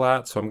perfectly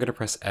flat, so I'm going to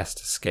press S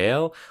to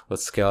scale.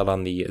 Let's scale it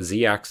on the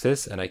Z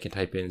axis, and I can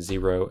type in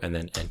 0 and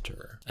then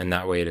enter. And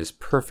that way it is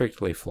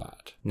perfectly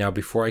flat. Now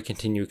before I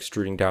continue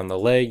extruding down the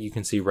leg, you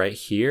can see right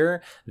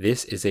here,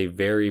 this is a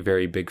very,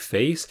 very big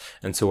face.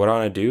 And so what I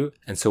want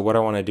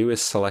to do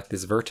is select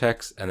this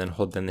vertex and then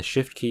hold down the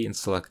shift key and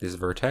select this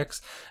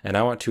vertex. And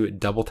I want to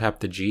double tap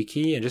the G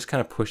key and just kind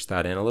of push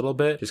that in a little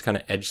bit, just kind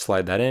of edge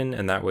slide that in,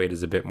 and that way it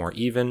is a bit more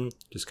even.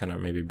 Just kind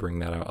of maybe bring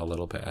that out a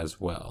little bit as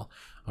well.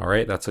 All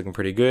right, that's looking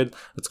pretty good.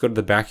 Let's go to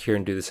the back here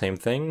and do the same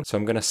thing. So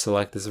I'm going to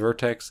select this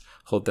vertex,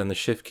 hold down the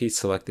shift key,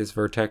 select this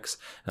vertex,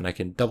 and I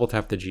can double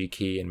tap the G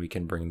key and we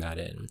can bring that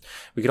in.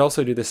 We could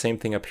also do the same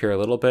thing up here a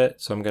little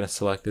bit. So I'm going to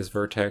select this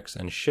vertex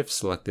and shift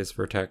select this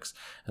vertex,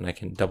 and I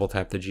can double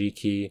tap the G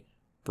key,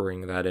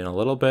 bring that in a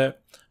little bit,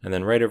 and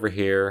then right over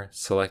here,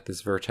 select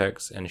this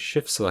vertex and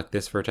shift select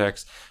this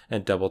vertex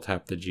and double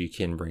tap the G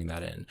key and bring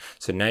that in.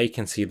 So now you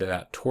can see that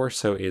that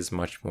torso is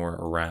much more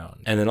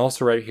round. And then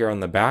also right here on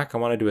the back, I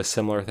want to do a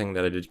similar thing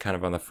that I did kind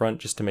of on the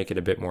front just to make it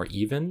a bit more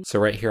even. So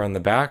right here on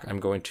the back, I'm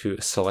going to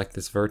select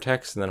this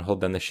vertex and then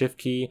hold down the shift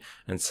key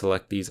and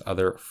select these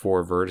other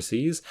 4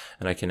 vertices,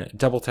 and I can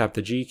double tap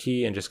the G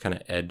key and just kind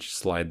of edge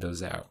slide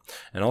those out.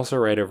 And also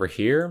right over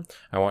here,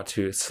 I want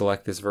to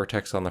select this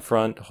vertex on the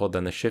front, hold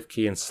down the shift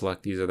key and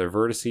select these other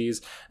vertices,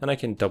 and I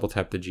can double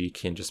tap the G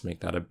key and just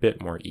make that a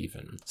bit more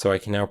even. So I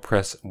can now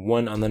press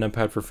 1 on the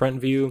numpad for front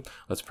view.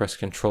 Let's press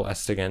Ctrl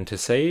S again to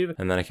save,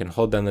 and then I can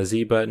hold down the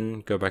Z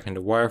button, go back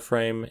into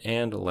wireframe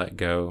and let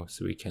go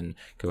so we can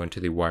go into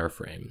the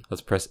wireframe.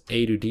 Let's press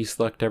A to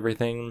deselect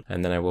everything,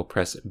 and then I will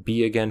press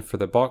B again for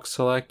the box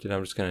select, and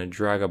I'm just going to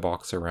drag a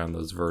box around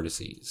those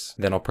vertices.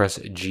 Then I'll press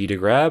G to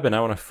grab, and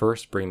I want to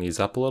first bring these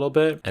up a little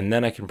bit, and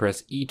then I can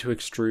press E to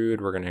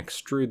extrude. We're going to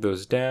extrude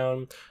those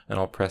down, and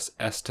I'll press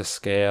S to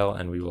scale,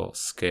 and we will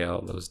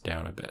scale those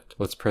down a bit.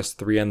 Let's press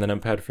 3 on the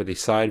numpad for the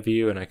side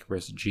view, and I can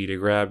press G to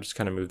grab, just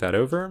kind of move that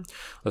over.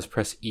 Let's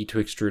press E to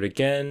extrude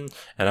again,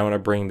 and I want to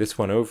bring this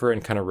one over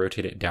and kind of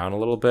rotate it down a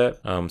little bit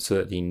so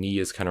that the knee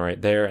is kind of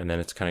right there, and then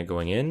it's kind of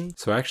going in.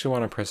 So I actually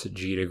want to press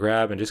G to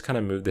grab and just kind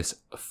of move this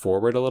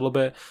forward a little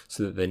bit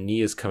so that the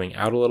knee is coming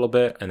out a little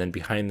bit, and then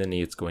behind the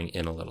knee it's going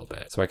in a little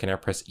bit. So I can now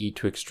press E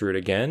to extrude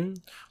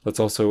again. Let's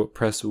also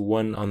press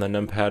 1 on the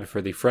numpad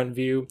for the front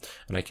view,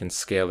 and I can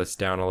scale this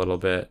down a little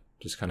bit.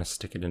 Just kind of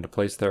stick it into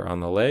place there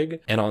on the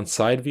leg. And on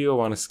side view, I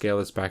want to scale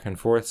this back and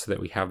forth so that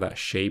we have that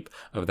shape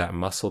of that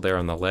muscle there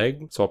on the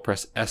leg. So I'll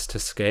press S to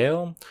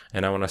scale,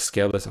 and I want to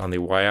scale this on the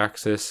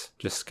Y-axis,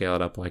 just scale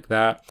it up like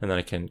that, and then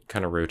I can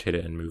kind of rotate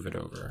it and move it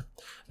over.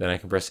 Then I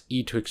can press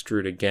E to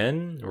extrude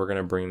again. We're going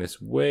to bring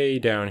this way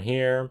down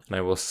here, and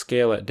I will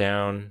scale it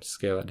down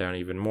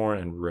even more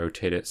and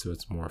rotate it so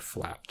it's more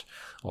flat.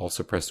 I'll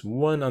also press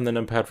 1 on the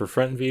numpad for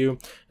front view,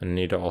 and I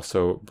need to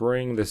also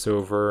bring this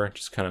over,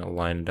 just kind of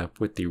line it up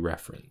with the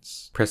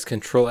reference. Press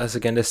Ctrl S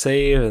again to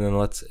save, and then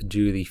let's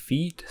do the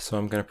feet. So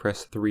I'm going to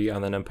press 3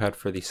 on the numpad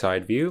for the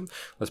side view.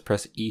 Let's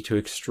press E to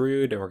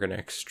extrude, and we're going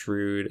to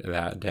extrude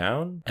that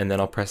down. And then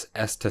I'll press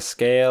S to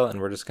scale,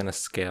 and we're just going to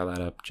scale that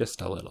up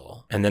just a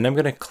little. And then I'm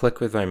going to click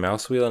with my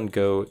mouse wheel and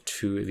go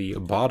to the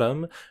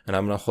bottom, and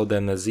I'm going to hold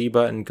down the Z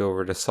button, go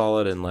over to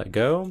solid and let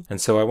go. And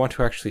so I want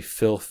to actually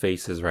fill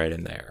faces right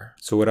in there.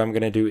 So what I'm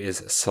going to do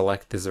is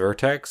select this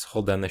vertex,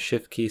 hold down the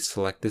shift key,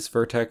 select this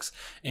vertex,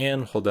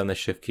 and hold down the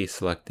shift key,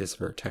 select this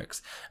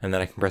vertex. And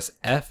then I can press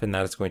F, and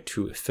that is going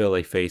to fill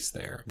a face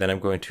there. Then I'm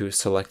going to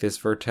select this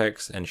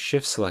vertex and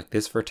shift select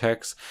this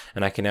vertex,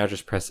 and I can now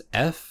just press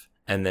F,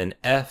 and then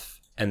F,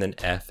 and then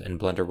F, and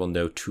Blender will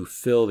know to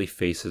fill the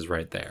faces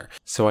right there.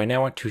 So I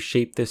now want to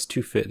shape this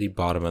to fit the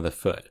bottom of the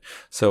foot.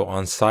 So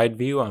on side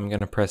view, I'm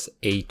going to press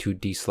A to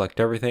deselect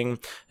everything,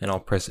 and I'll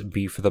press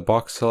B for the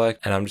box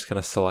select, and I'm just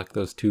going to select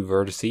those 2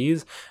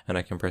 vertices, and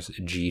I can press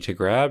G to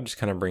grab, just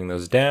kind of bring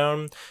those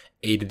down.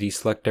 A to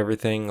deselect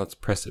everything. Let's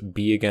press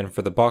B again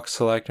for the box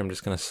select. I'm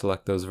just going to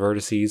select those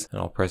vertices, and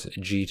I'll press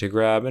G to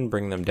grab and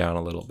bring them down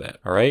a little bit.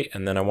 All right,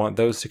 and then I want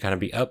those to kind of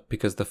be up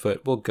because the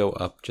foot will go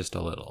up just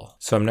a little.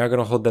 So I'm now going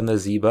to hold down the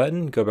Z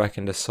button, go back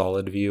into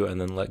solid view, and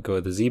then let go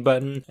of the Z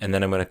button, and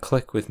then I'm going to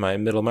click with my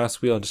middle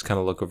mouse wheel and just kind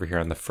of look over here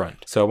on the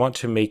front. So I want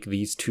to make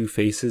these 2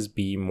 faces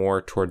be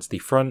more towards the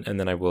front, and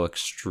then I will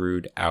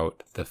extrude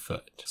out the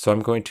foot. So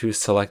I'm going to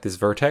select this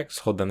vertex,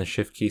 hold down the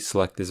shift key,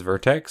 select this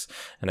vertex,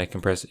 and I can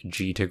press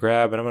G to grab,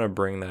 and I'm going to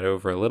bring that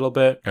over a little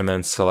bit, and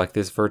then select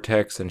this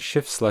vertex and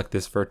shift select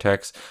this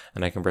vertex,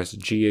 and I can press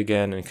G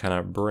again and kind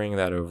of bring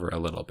that over a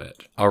little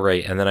bit. All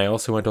right, and then I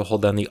also want to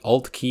hold down the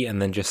Alt key and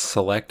then just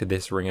select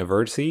this ring of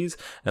vertices,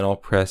 and I'll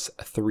press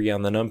 3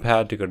 on the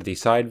numpad to go to the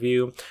side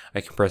view. I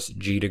can press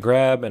G to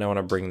grab, and I want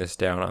to bring this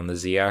down on the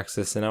Z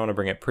axis, and I want to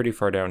bring it pretty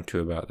far down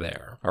to about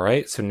there. All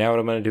right, so now what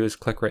I'm going to do is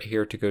click right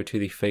here to go to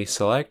the face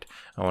select.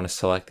 I want to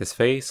select this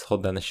face,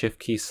 hold down the shift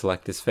key,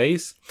 select this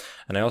face,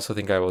 and I also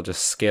think I will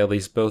just scale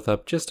these both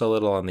up just a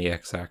little on the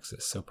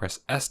x-axis. So press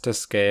S to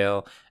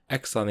scale,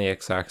 X on the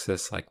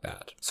x-axis like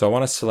that. So I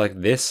want to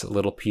select this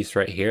little piece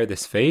right here,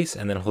 this face,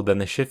 and then hold down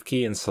the shift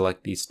key and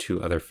select these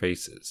 2 other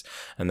faces.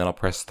 And then I'll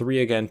press 3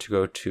 again to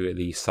go to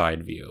the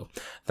side view.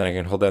 Then I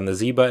can hold down the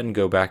Z button,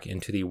 go back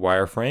into the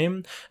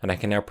wireframe, and I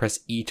can now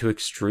press E to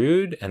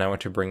extrude, and I want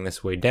to bring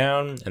this way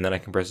down, and then I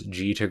can press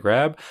G to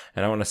grab,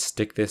 and I want to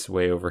stick this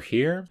way over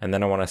here, and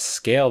then I want to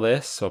scale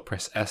this, so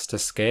press S to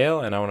scale,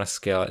 and I want to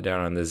scale it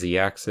down on the Z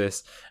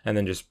axis, and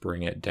then just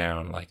bring it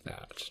down like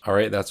that. All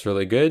right, that's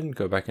really good.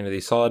 Go back into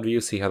the solid view,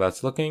 see how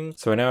that's looking.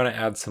 So I now want to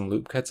add some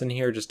loop cuts in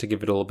here just to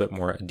give it a little bit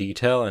more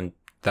detail and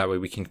That way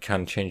we can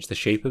kind of change the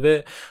shape of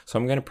it. So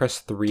I'm going to press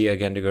 3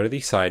 again to go to the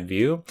side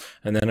view,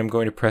 and then I'm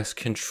going to press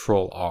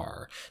Control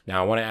R.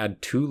 Now I want to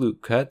add 2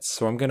 loop cuts,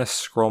 so I'm going to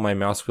scroll my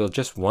mouse wheel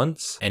just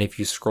once, and if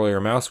you scroll your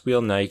mouse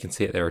wheel, now you can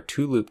see that there are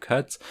 2 loop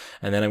cuts,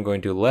 and then I'm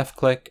going to left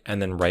click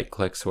and then right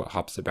click so it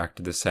hops it back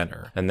to the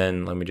center. And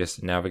then let me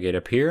just navigate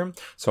up here.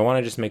 So I want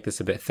to just make this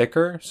a bit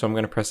thicker, so I'm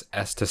going to press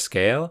S to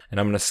scale, and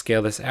I'm going to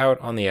scale this out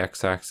on the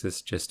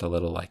x-axis just a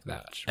little like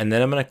that. And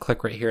then I'm going to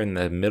click right here in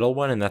the middle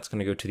one, and that's going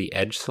to go to the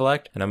edge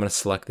select, and I'm going to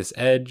select this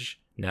edge,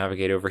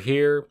 navigate over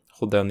here,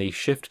 hold down the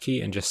shift key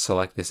and just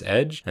select this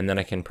edge, and then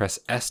I can press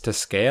S to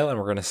scale, and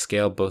we're going to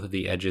scale both of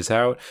the edges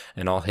out,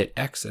 and I'll hit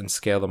X and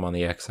scale them on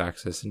the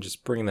x-axis and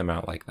just bring them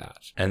out like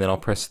that. And then I'll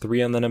press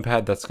 3 on the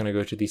numpad, that's going to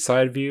go to the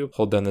side view,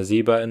 hold down the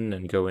Z button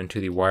and go into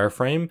the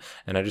wireframe,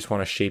 and I just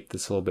want to shape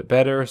this a little bit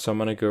better, so I'm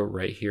going to go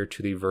right here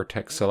to the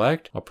vertex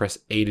select, I'll press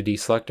A to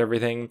deselect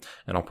everything,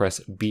 and I'll press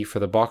B for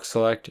the box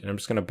select, and I'm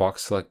just going to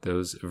box select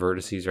those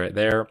vertices right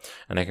there,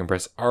 and I can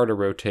press R to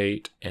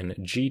rotate and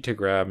G to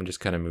grab and just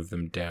kind of move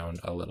them down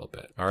a little bit.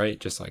 All right,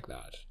 just like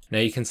that. Now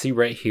you can see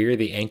right here,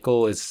 the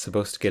ankle is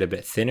supposed to get a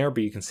bit thinner,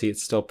 but you can see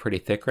it's still pretty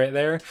thick right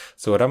there.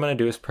 So what I'm going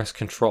to do is press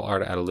Control R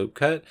to add a loop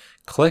cut,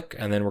 click,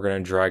 and then we're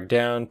going to drag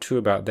down to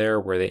about there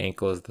where the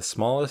ankle is the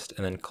smallest,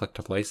 and then click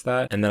to place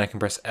that. And then I can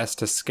press S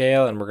to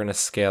scale, and we're going to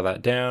scale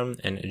that down,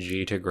 and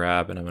G to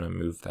grab, and I'm going to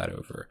move that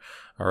over.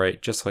 All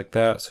right, just like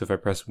that. So if I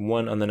press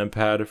 1 on the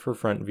numpad for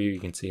front view, you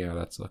can see how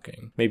that's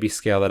looking. Maybe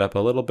scale that up a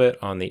little bit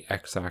on the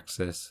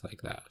x-axis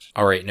like that.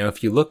 All right, now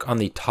if you look on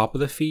the top of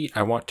the feet,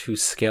 I want to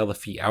scale the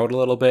feet out a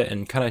little bit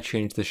and kind of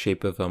change the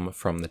shape of them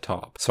from the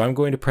top. So I'm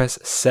going to press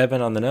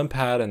 7 on the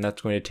numpad, and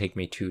that's going to take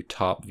me to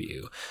top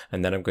view.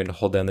 And then I'm going to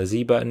hold down the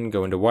Z button,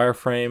 go into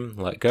wireframe,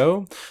 let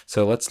go.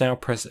 So let's now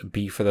press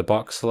B for the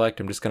box select.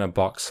 I'm just going to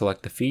box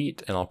select the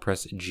feet, and I'll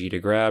press G to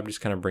grab,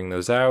 just kind of bring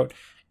those out.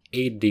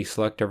 A to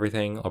deselect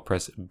everything, I'll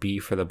press B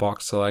for the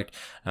box select,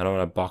 and I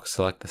want to box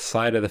select the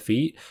side of the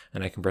feet,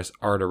 and I can press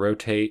R to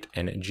rotate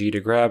and G to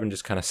grab and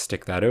just kind of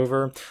stick that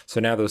over. So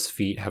now those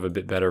feet have a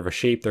bit better of a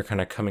shape, they're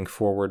kind of coming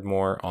forward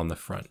more on the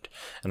front.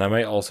 And I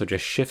might also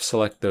just shift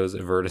select those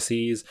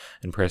vertices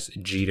and press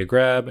G to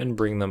grab and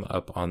bring them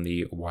up on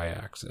the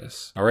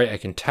y-axis. All right, I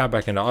can tab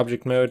back into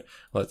object mode.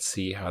 Let's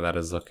see how that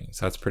is looking.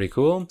 So that's pretty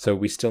cool. So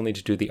we still need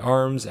to do the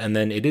arms, and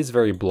then it is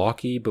very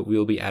blocky, but we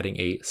will be adding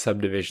a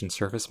subdivision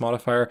surface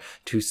modifier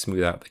to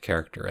smooth out the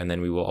character, and then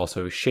we will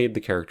also shade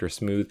the character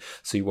smooth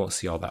so you won't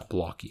see all that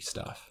blocky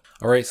stuff.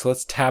 Alright, so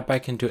let's tab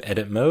back into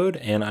edit mode,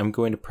 and I'm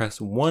going to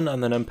press 1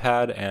 on the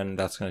numpad, and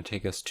that's going to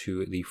take us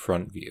to the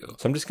front view.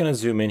 So I'm just going to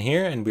zoom in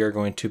here, and we are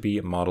going to be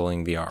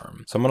modeling the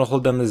arm. So I'm going to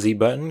hold down the Z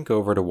button, go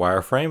over to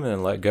wireframe, and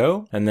then let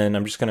go, and then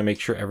I'm just going to make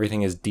sure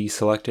everything is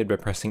deselected by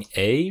pressing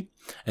A.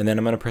 And then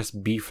I'm going to press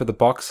B for the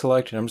box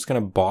select, and I'm just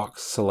going to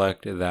box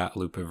select that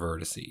loop of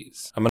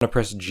vertices. I'm going to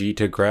press G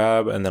to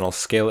grab, and then I'll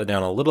scale it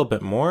down a little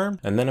bit more.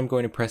 And then I'm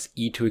going to press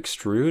E to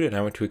extrude, and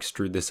I want to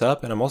extrude this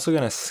up. And I'm also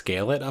going to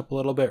scale it up a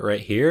little bit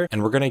right here.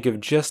 And we're going to give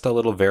just a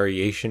little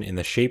variation in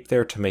the shape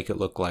there to make it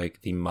look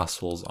like the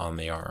muscles on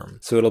the arm.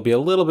 So it'll be a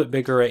little bit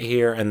bigger right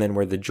here, and then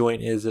where the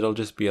joint is, it'll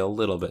just be a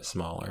little bit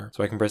smaller.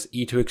 So I can press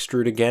E to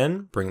extrude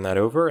again, bring that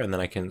over, and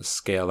then I can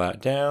scale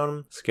that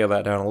down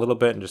a little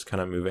bit, and just kind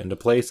of move it into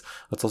place.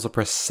 Let's also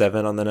press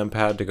 7 on the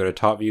numpad to go to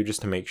top view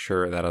just to make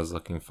sure that is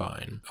looking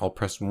fine. I'll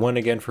press 1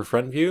 again for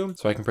front view,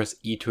 so I can press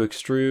E to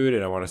extrude,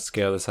 and I want to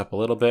scale this up a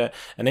little bit,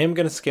 and I am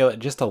going to scale it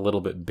just a little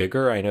bit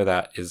bigger. I know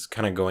that is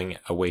kind of going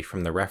away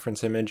from the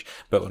reference image,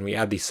 but when we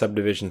add the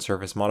subdivision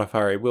surface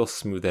modifier, it will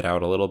smooth it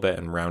out a little bit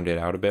and round it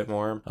out a bit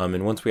more.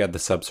 And once we add the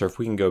subsurf,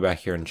 we can go back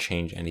here and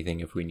change anything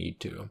if we need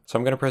to. So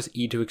I'm going to press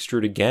E to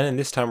extrude again, and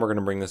this time we're going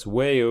to bring this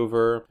way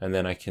over, and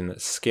then I can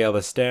scale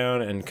this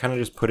down and kind of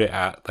just put it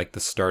at like the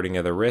starting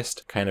of the wrist,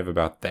 kind of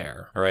about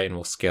there. All right, and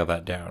we'll scale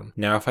that down.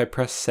 Now if I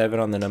press 7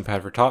 on the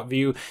numpad for top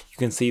view, you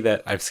can see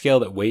that I've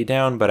scaled it way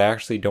down, but I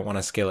actually don't want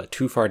to scale it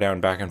too far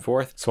down back and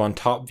forth. So on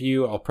top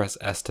view, I'll press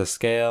S to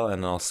scale,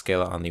 and I'll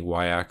scale it on the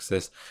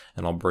y-axis,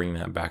 and I'll bring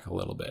that back a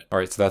little bit. All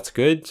right, so that's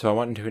good. So I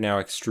want to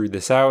now extrude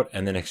this out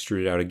and then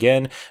extrude it out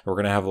again. We're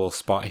going to have a little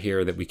spot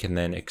here that we can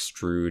then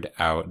extrude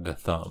out the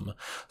thumb.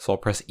 So I'll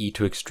press E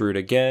to extrude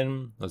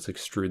again. Let's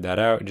extrude that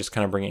out. Just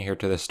kind of bring it here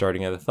to the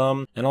starting of the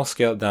thumb, and I'll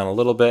scale it down a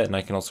little bit, and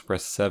I can also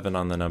press 7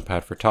 on the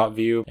numpad for top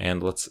view,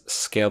 and let's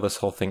scale this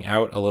whole thing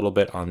out a little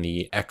bit on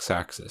the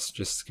x-axis.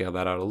 Just scale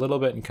that out a little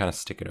bit and kind of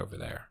stick it over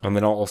there. And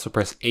then I'll also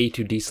press A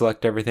to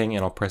deselect everything,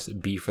 and I'll press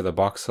B for the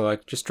box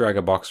select. Just drag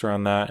a box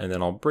around that, and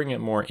then I'll bring it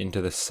more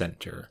into the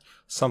center.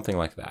 Something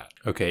like that.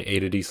 Okay, A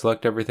to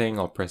deselect everything.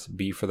 I'll press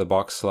B for the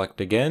box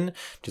select again.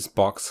 Just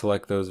box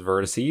select those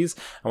vertices.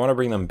 I want to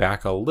bring them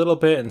back a little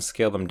bit and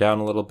scale them down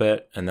a little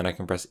bit, and then I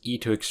can press E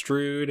to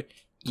extrude,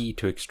 E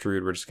to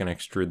extrude, we're just going to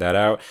extrude that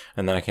out,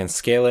 and then I can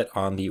scale it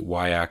on the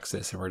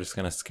y-axis, and we're just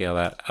going to scale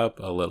that up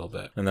a little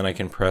bit. And then I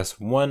can press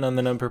 1 on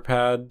the number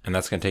pad, and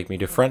that's going to take me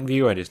to front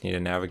view. I just need to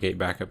navigate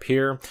back up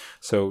here.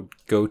 So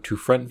go to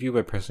front view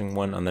by pressing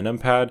 1 on the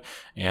numpad,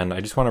 and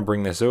I just want to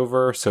bring this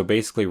over. So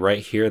basically right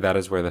here, that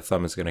is where the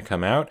thumb is going to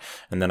come out,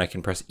 and then I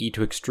can press E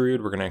to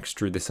extrude. We're going to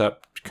extrude this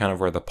up to kind of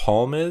where the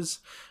palm is,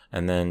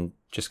 and then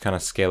just kind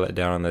of scale it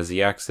down on the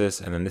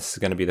z-axis, and then this is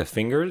going to be the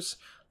fingers.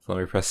 So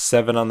let me press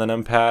 7 on the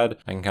numpad.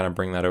 I can kind of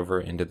bring that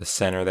over into the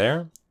center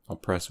there. I'll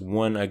press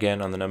 1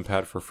 again on the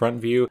numpad for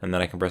front view, and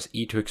then I can press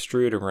E to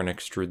extrude, and we're going to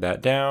extrude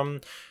that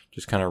down.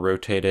 Just kind of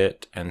rotate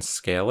it and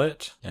scale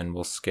it, and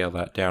we'll scale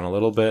that down a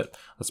little bit.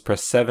 Let's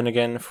press 7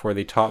 again for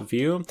the top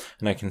view,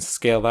 and I can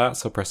scale that.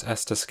 So press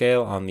S to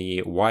scale on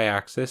the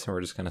y-axis, and we're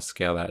just going to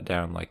scale that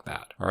down like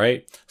that. All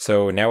right,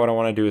 so now what I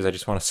want to do is I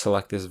just want to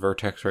select this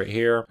vertex right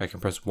here. I can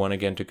press 1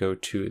 again to go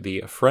to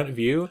the front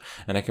view,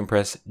 and I can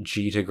press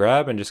G to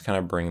grab and just kind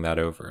of bring that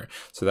over.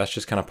 So that's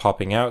just kind of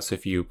popping out. So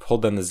if you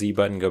hold down the Z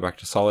button, go back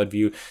to solid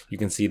view, you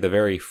can see the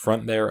very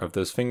front there of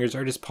those fingers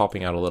are just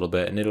popping out a little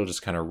bit, and it'll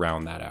just kind of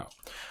round that out.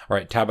 All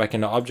right, tab back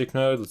into object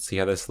mode. Let's see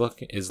how this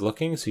is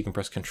looking. So you can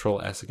press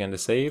Control S again to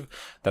save.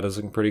 That is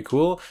looking pretty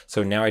cool.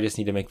 So now I just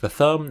need to make the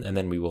thumb, and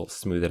then we will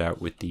smooth it out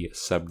with the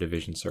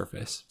subdivision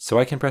surface. So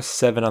I can press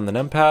 7 on the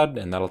numpad,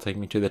 and that'll take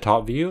me to the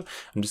top view.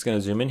 I'm just going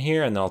to zoom in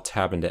here, and then I'll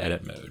tab into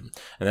edit mode.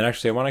 And then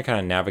actually I want to kind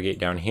of navigate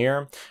down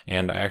here,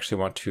 and I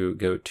actually want to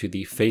go to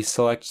the face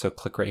select. So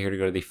click right here to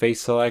go to the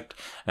face select,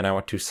 and I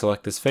want to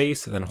select this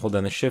face, and then hold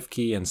down the shift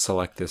key and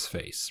select this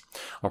face.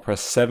 I'll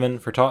press 7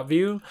 for top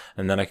view,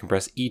 and then I can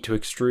press E to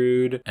extrude,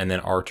 and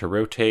then R to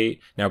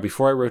rotate. Now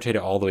before I rotate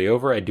it all the way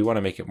over, I do want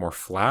to make it more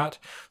flat.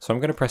 So I'm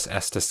going to press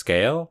S to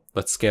scale.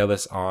 Let's scale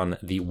this on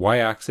the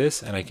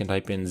y-axis, and I can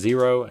type in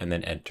 0 and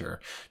then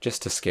enter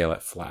just to scale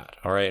it flat.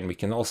 All right, and we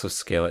can also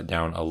scale it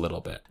down a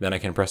little bit. Then I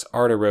can press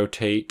R to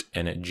rotate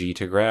and G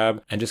to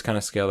grab and just kind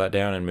of scale that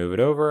down and move it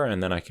over.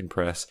 And then I can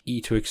press E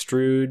to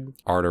extrude,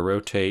 R to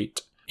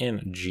rotate,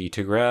 and G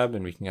to grab,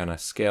 and we can kind of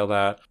scale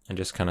that and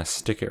just kind of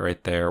stick it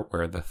right there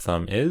where the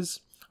thumb is.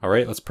 All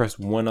right, let's press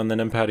 1 on the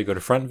numpad to go to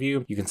front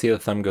view. You can see the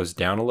thumb goes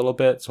down a little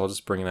bit, so I'll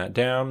just bring that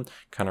down,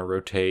 kind of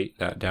rotate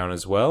that down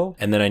as well.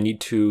 And then I need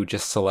to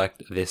just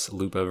select this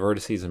loop of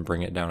vertices and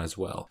bring it down as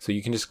well. So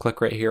you can just click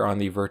right here on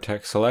the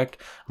vertex select.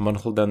 I'm gonna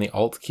hold down the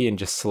Alt key and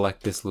just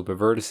select this loop of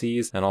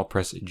vertices, and I'll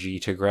press G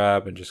to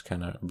grab and just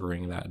kind of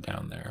bring that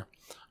down there.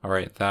 All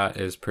right, that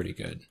is pretty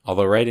good.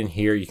 Although right in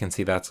here, you can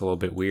see that's a little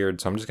bit weird.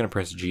 So I'm just gonna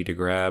press G to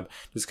grab,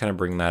 just kind of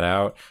bring that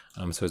out.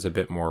 So it's a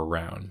bit more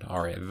round.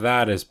 All right,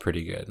 that is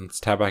pretty good.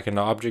 Let's tab back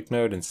into object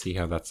mode and see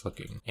how that's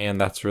looking.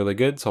 And that's really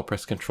good. So I'll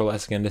press Control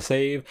S again to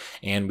save,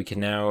 and we can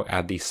now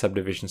add the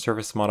subdivision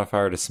surface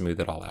modifier to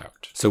smooth it all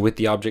out. So with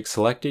the object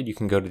selected, you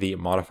can go to the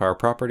modifier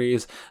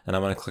properties, and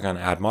I'm gonna click on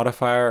add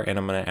modifier, and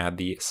I'm gonna add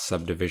the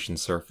subdivision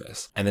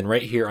surface. And then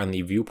right here on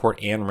the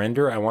viewport and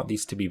render, I want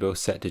these to be both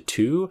set to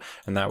 2,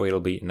 and that way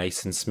it'll be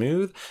nice and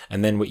smooth.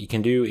 And then what you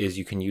can do is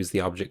you can use the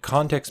object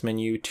context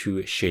menu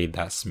to shade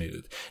that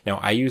smooth. Now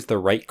I use the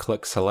right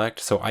click select,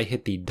 so I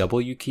hit the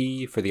W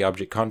key for the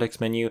object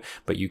context menu,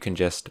 but you can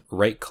just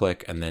right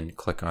click and then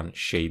click on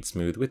shade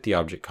smooth with the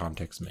object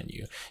context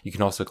menu. You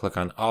can also click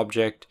on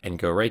object and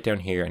go right down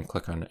here and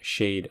click on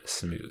shade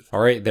smooth.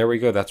 All right, there we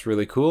go. That's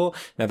really cool.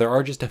 Now there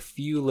are just a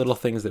few little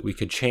things that we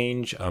could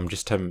change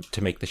just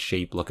to make the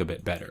shape look a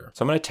bit better.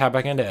 So I'm going to tab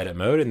back into edit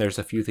mode, and there's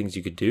a few things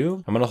you could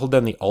do. I'm going to hold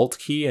down the Alt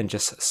key and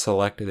just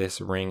select this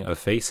ring of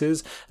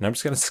faces, and I'm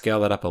just going to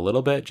scale that up a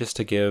little bit just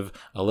to give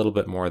a little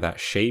bit more of that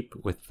shape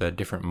with the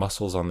different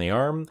muscles on the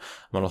arm.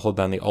 I'm going to hold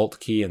down the Alt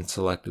key and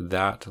select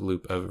that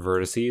loop of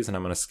vertices, and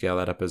I'm going to scale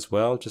that up as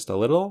well just a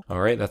little.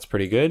 All right, that's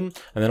pretty good.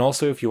 And then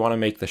also if you want to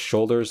make the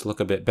shoulders look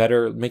a bit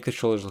better, make the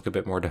shoulders look a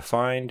bit more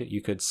defined,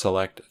 you could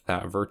select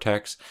that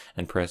vertex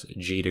and press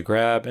G to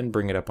grab and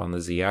bring it up on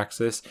the Z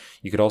axis.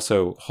 You could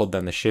also hold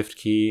down the Shift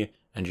key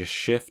and just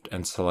shift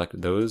and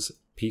select those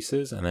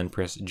pieces, and then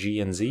press G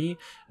and Z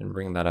and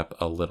bring that up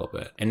a little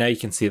bit. And now you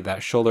can see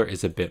that shoulder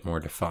is a bit more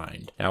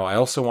defined. Now I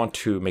also want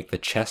to make the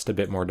chest a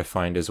bit more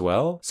defined as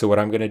well. So what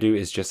I'm going to do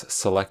is just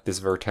select this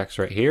vertex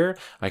right here.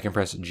 I can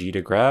press G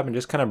to grab and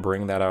just kind of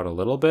bring that out a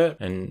little bit.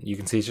 And you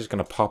can see it's just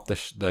going to pop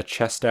the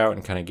chest out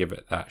and kind of give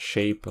it that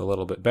shape a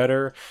little bit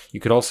better. You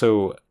could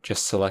also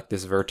just select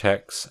this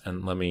vertex,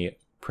 and let me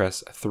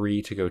press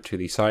 3 to go to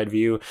the side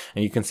view,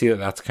 and you can see that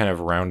that's kind of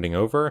rounding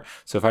over.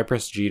 So if I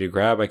press G to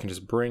grab, I can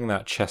just bring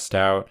that chest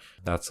out.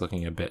 That's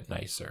looking a bit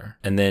nicer.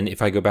 And then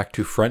if I go back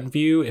to front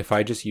view, if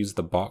I just use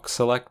the box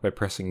select by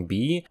pressing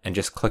B and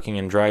just clicking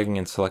and dragging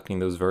and selecting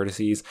those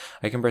vertices,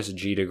 I can press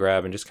G to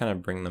grab and just kind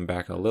of bring them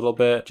back a little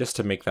bit just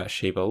to make that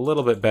shape a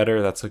little bit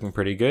better. That's looking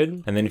pretty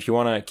good. And then if you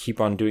want to keep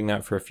on doing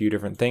that for a few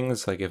different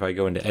things, like if I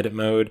go into edit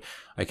mode,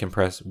 I can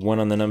press 1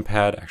 on the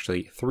numpad,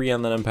 actually 3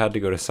 on the numpad to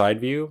go to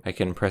side view. I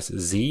can press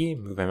Z,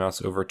 move my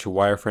mouse over to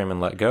wireframe and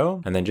let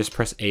go, and then just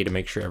press A to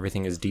make sure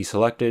everything is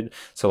deselected.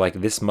 So like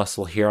this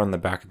muscle here on the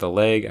back of the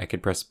leg, I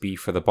could press B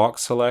for the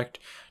box select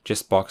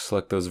just box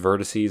select those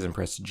vertices and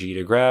press G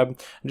to grab,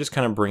 and just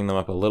kind of bring them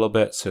up a little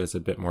bit so it's a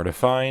bit more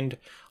defined.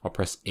 I'll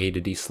press A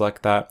to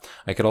deselect that.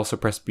 I could also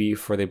press B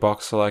for the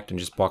box select and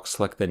just box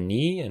select the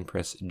knee and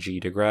press G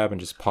to grab and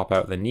just pop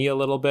out the knee a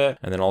little bit.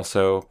 And then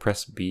also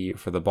press B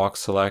for the box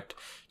select,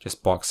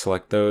 just box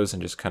select those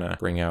and just kind of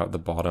bring out the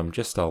bottom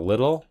just a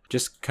little,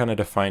 just kind of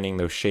defining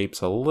those shapes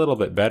a little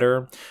bit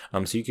better.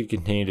 So you could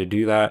continue to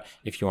do that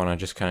if you want to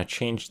just kind of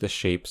change the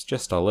shapes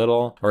just a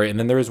little. All right, and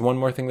then there is one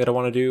more thing that I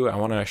want to do. I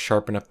want to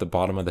sharpen up the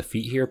bottom of the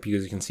feet here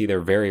because you can see they're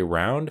very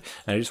round,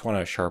 and I just want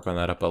to sharpen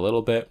that up a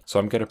little bit. So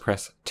I'm going to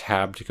press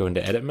Tab to go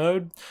into edit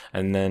mode,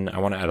 and then I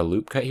want to add a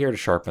loop cut here to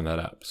sharpen that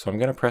up. So I'm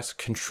going to press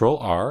Control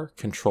R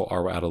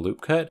will add a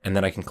loop cut, and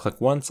then I can click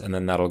once, and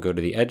then that'll go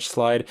to the edge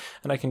slide,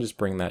 and I can just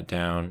bring that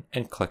down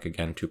and click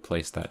again to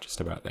place that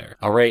just about there.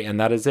 All right, and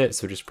that is it.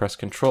 So just press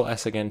Control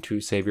S again to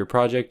save your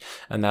project,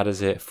 and that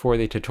is it for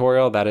the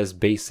tutorial. That is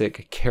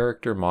basic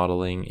character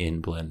modeling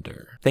in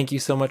Blender. Thank you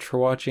so much for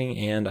watching,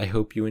 and I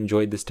hope you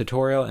enjoyed this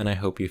tutorial, and I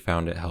hope you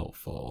found it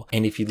helpful.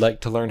 And if you'd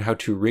like to learn how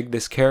to rig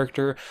this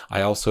character,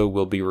 I also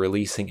will be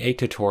releasing a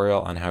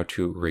tutorial on how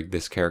to rig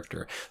this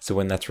character. So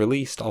when that's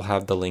released, I'll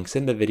have the links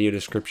in the video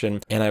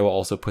description, and I will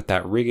also put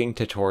that rigging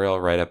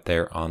tutorial right up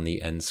there on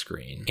the end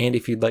screen. And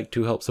if you'd like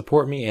to help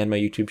support me and my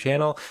YouTube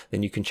channel,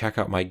 then you can check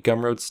out my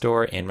Gumroad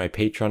store and my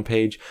Patreon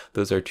page.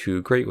 Those are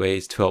two great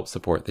ways to help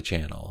support the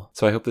channel.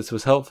 So I hope this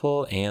was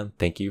helpful, and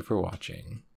thank you for watching.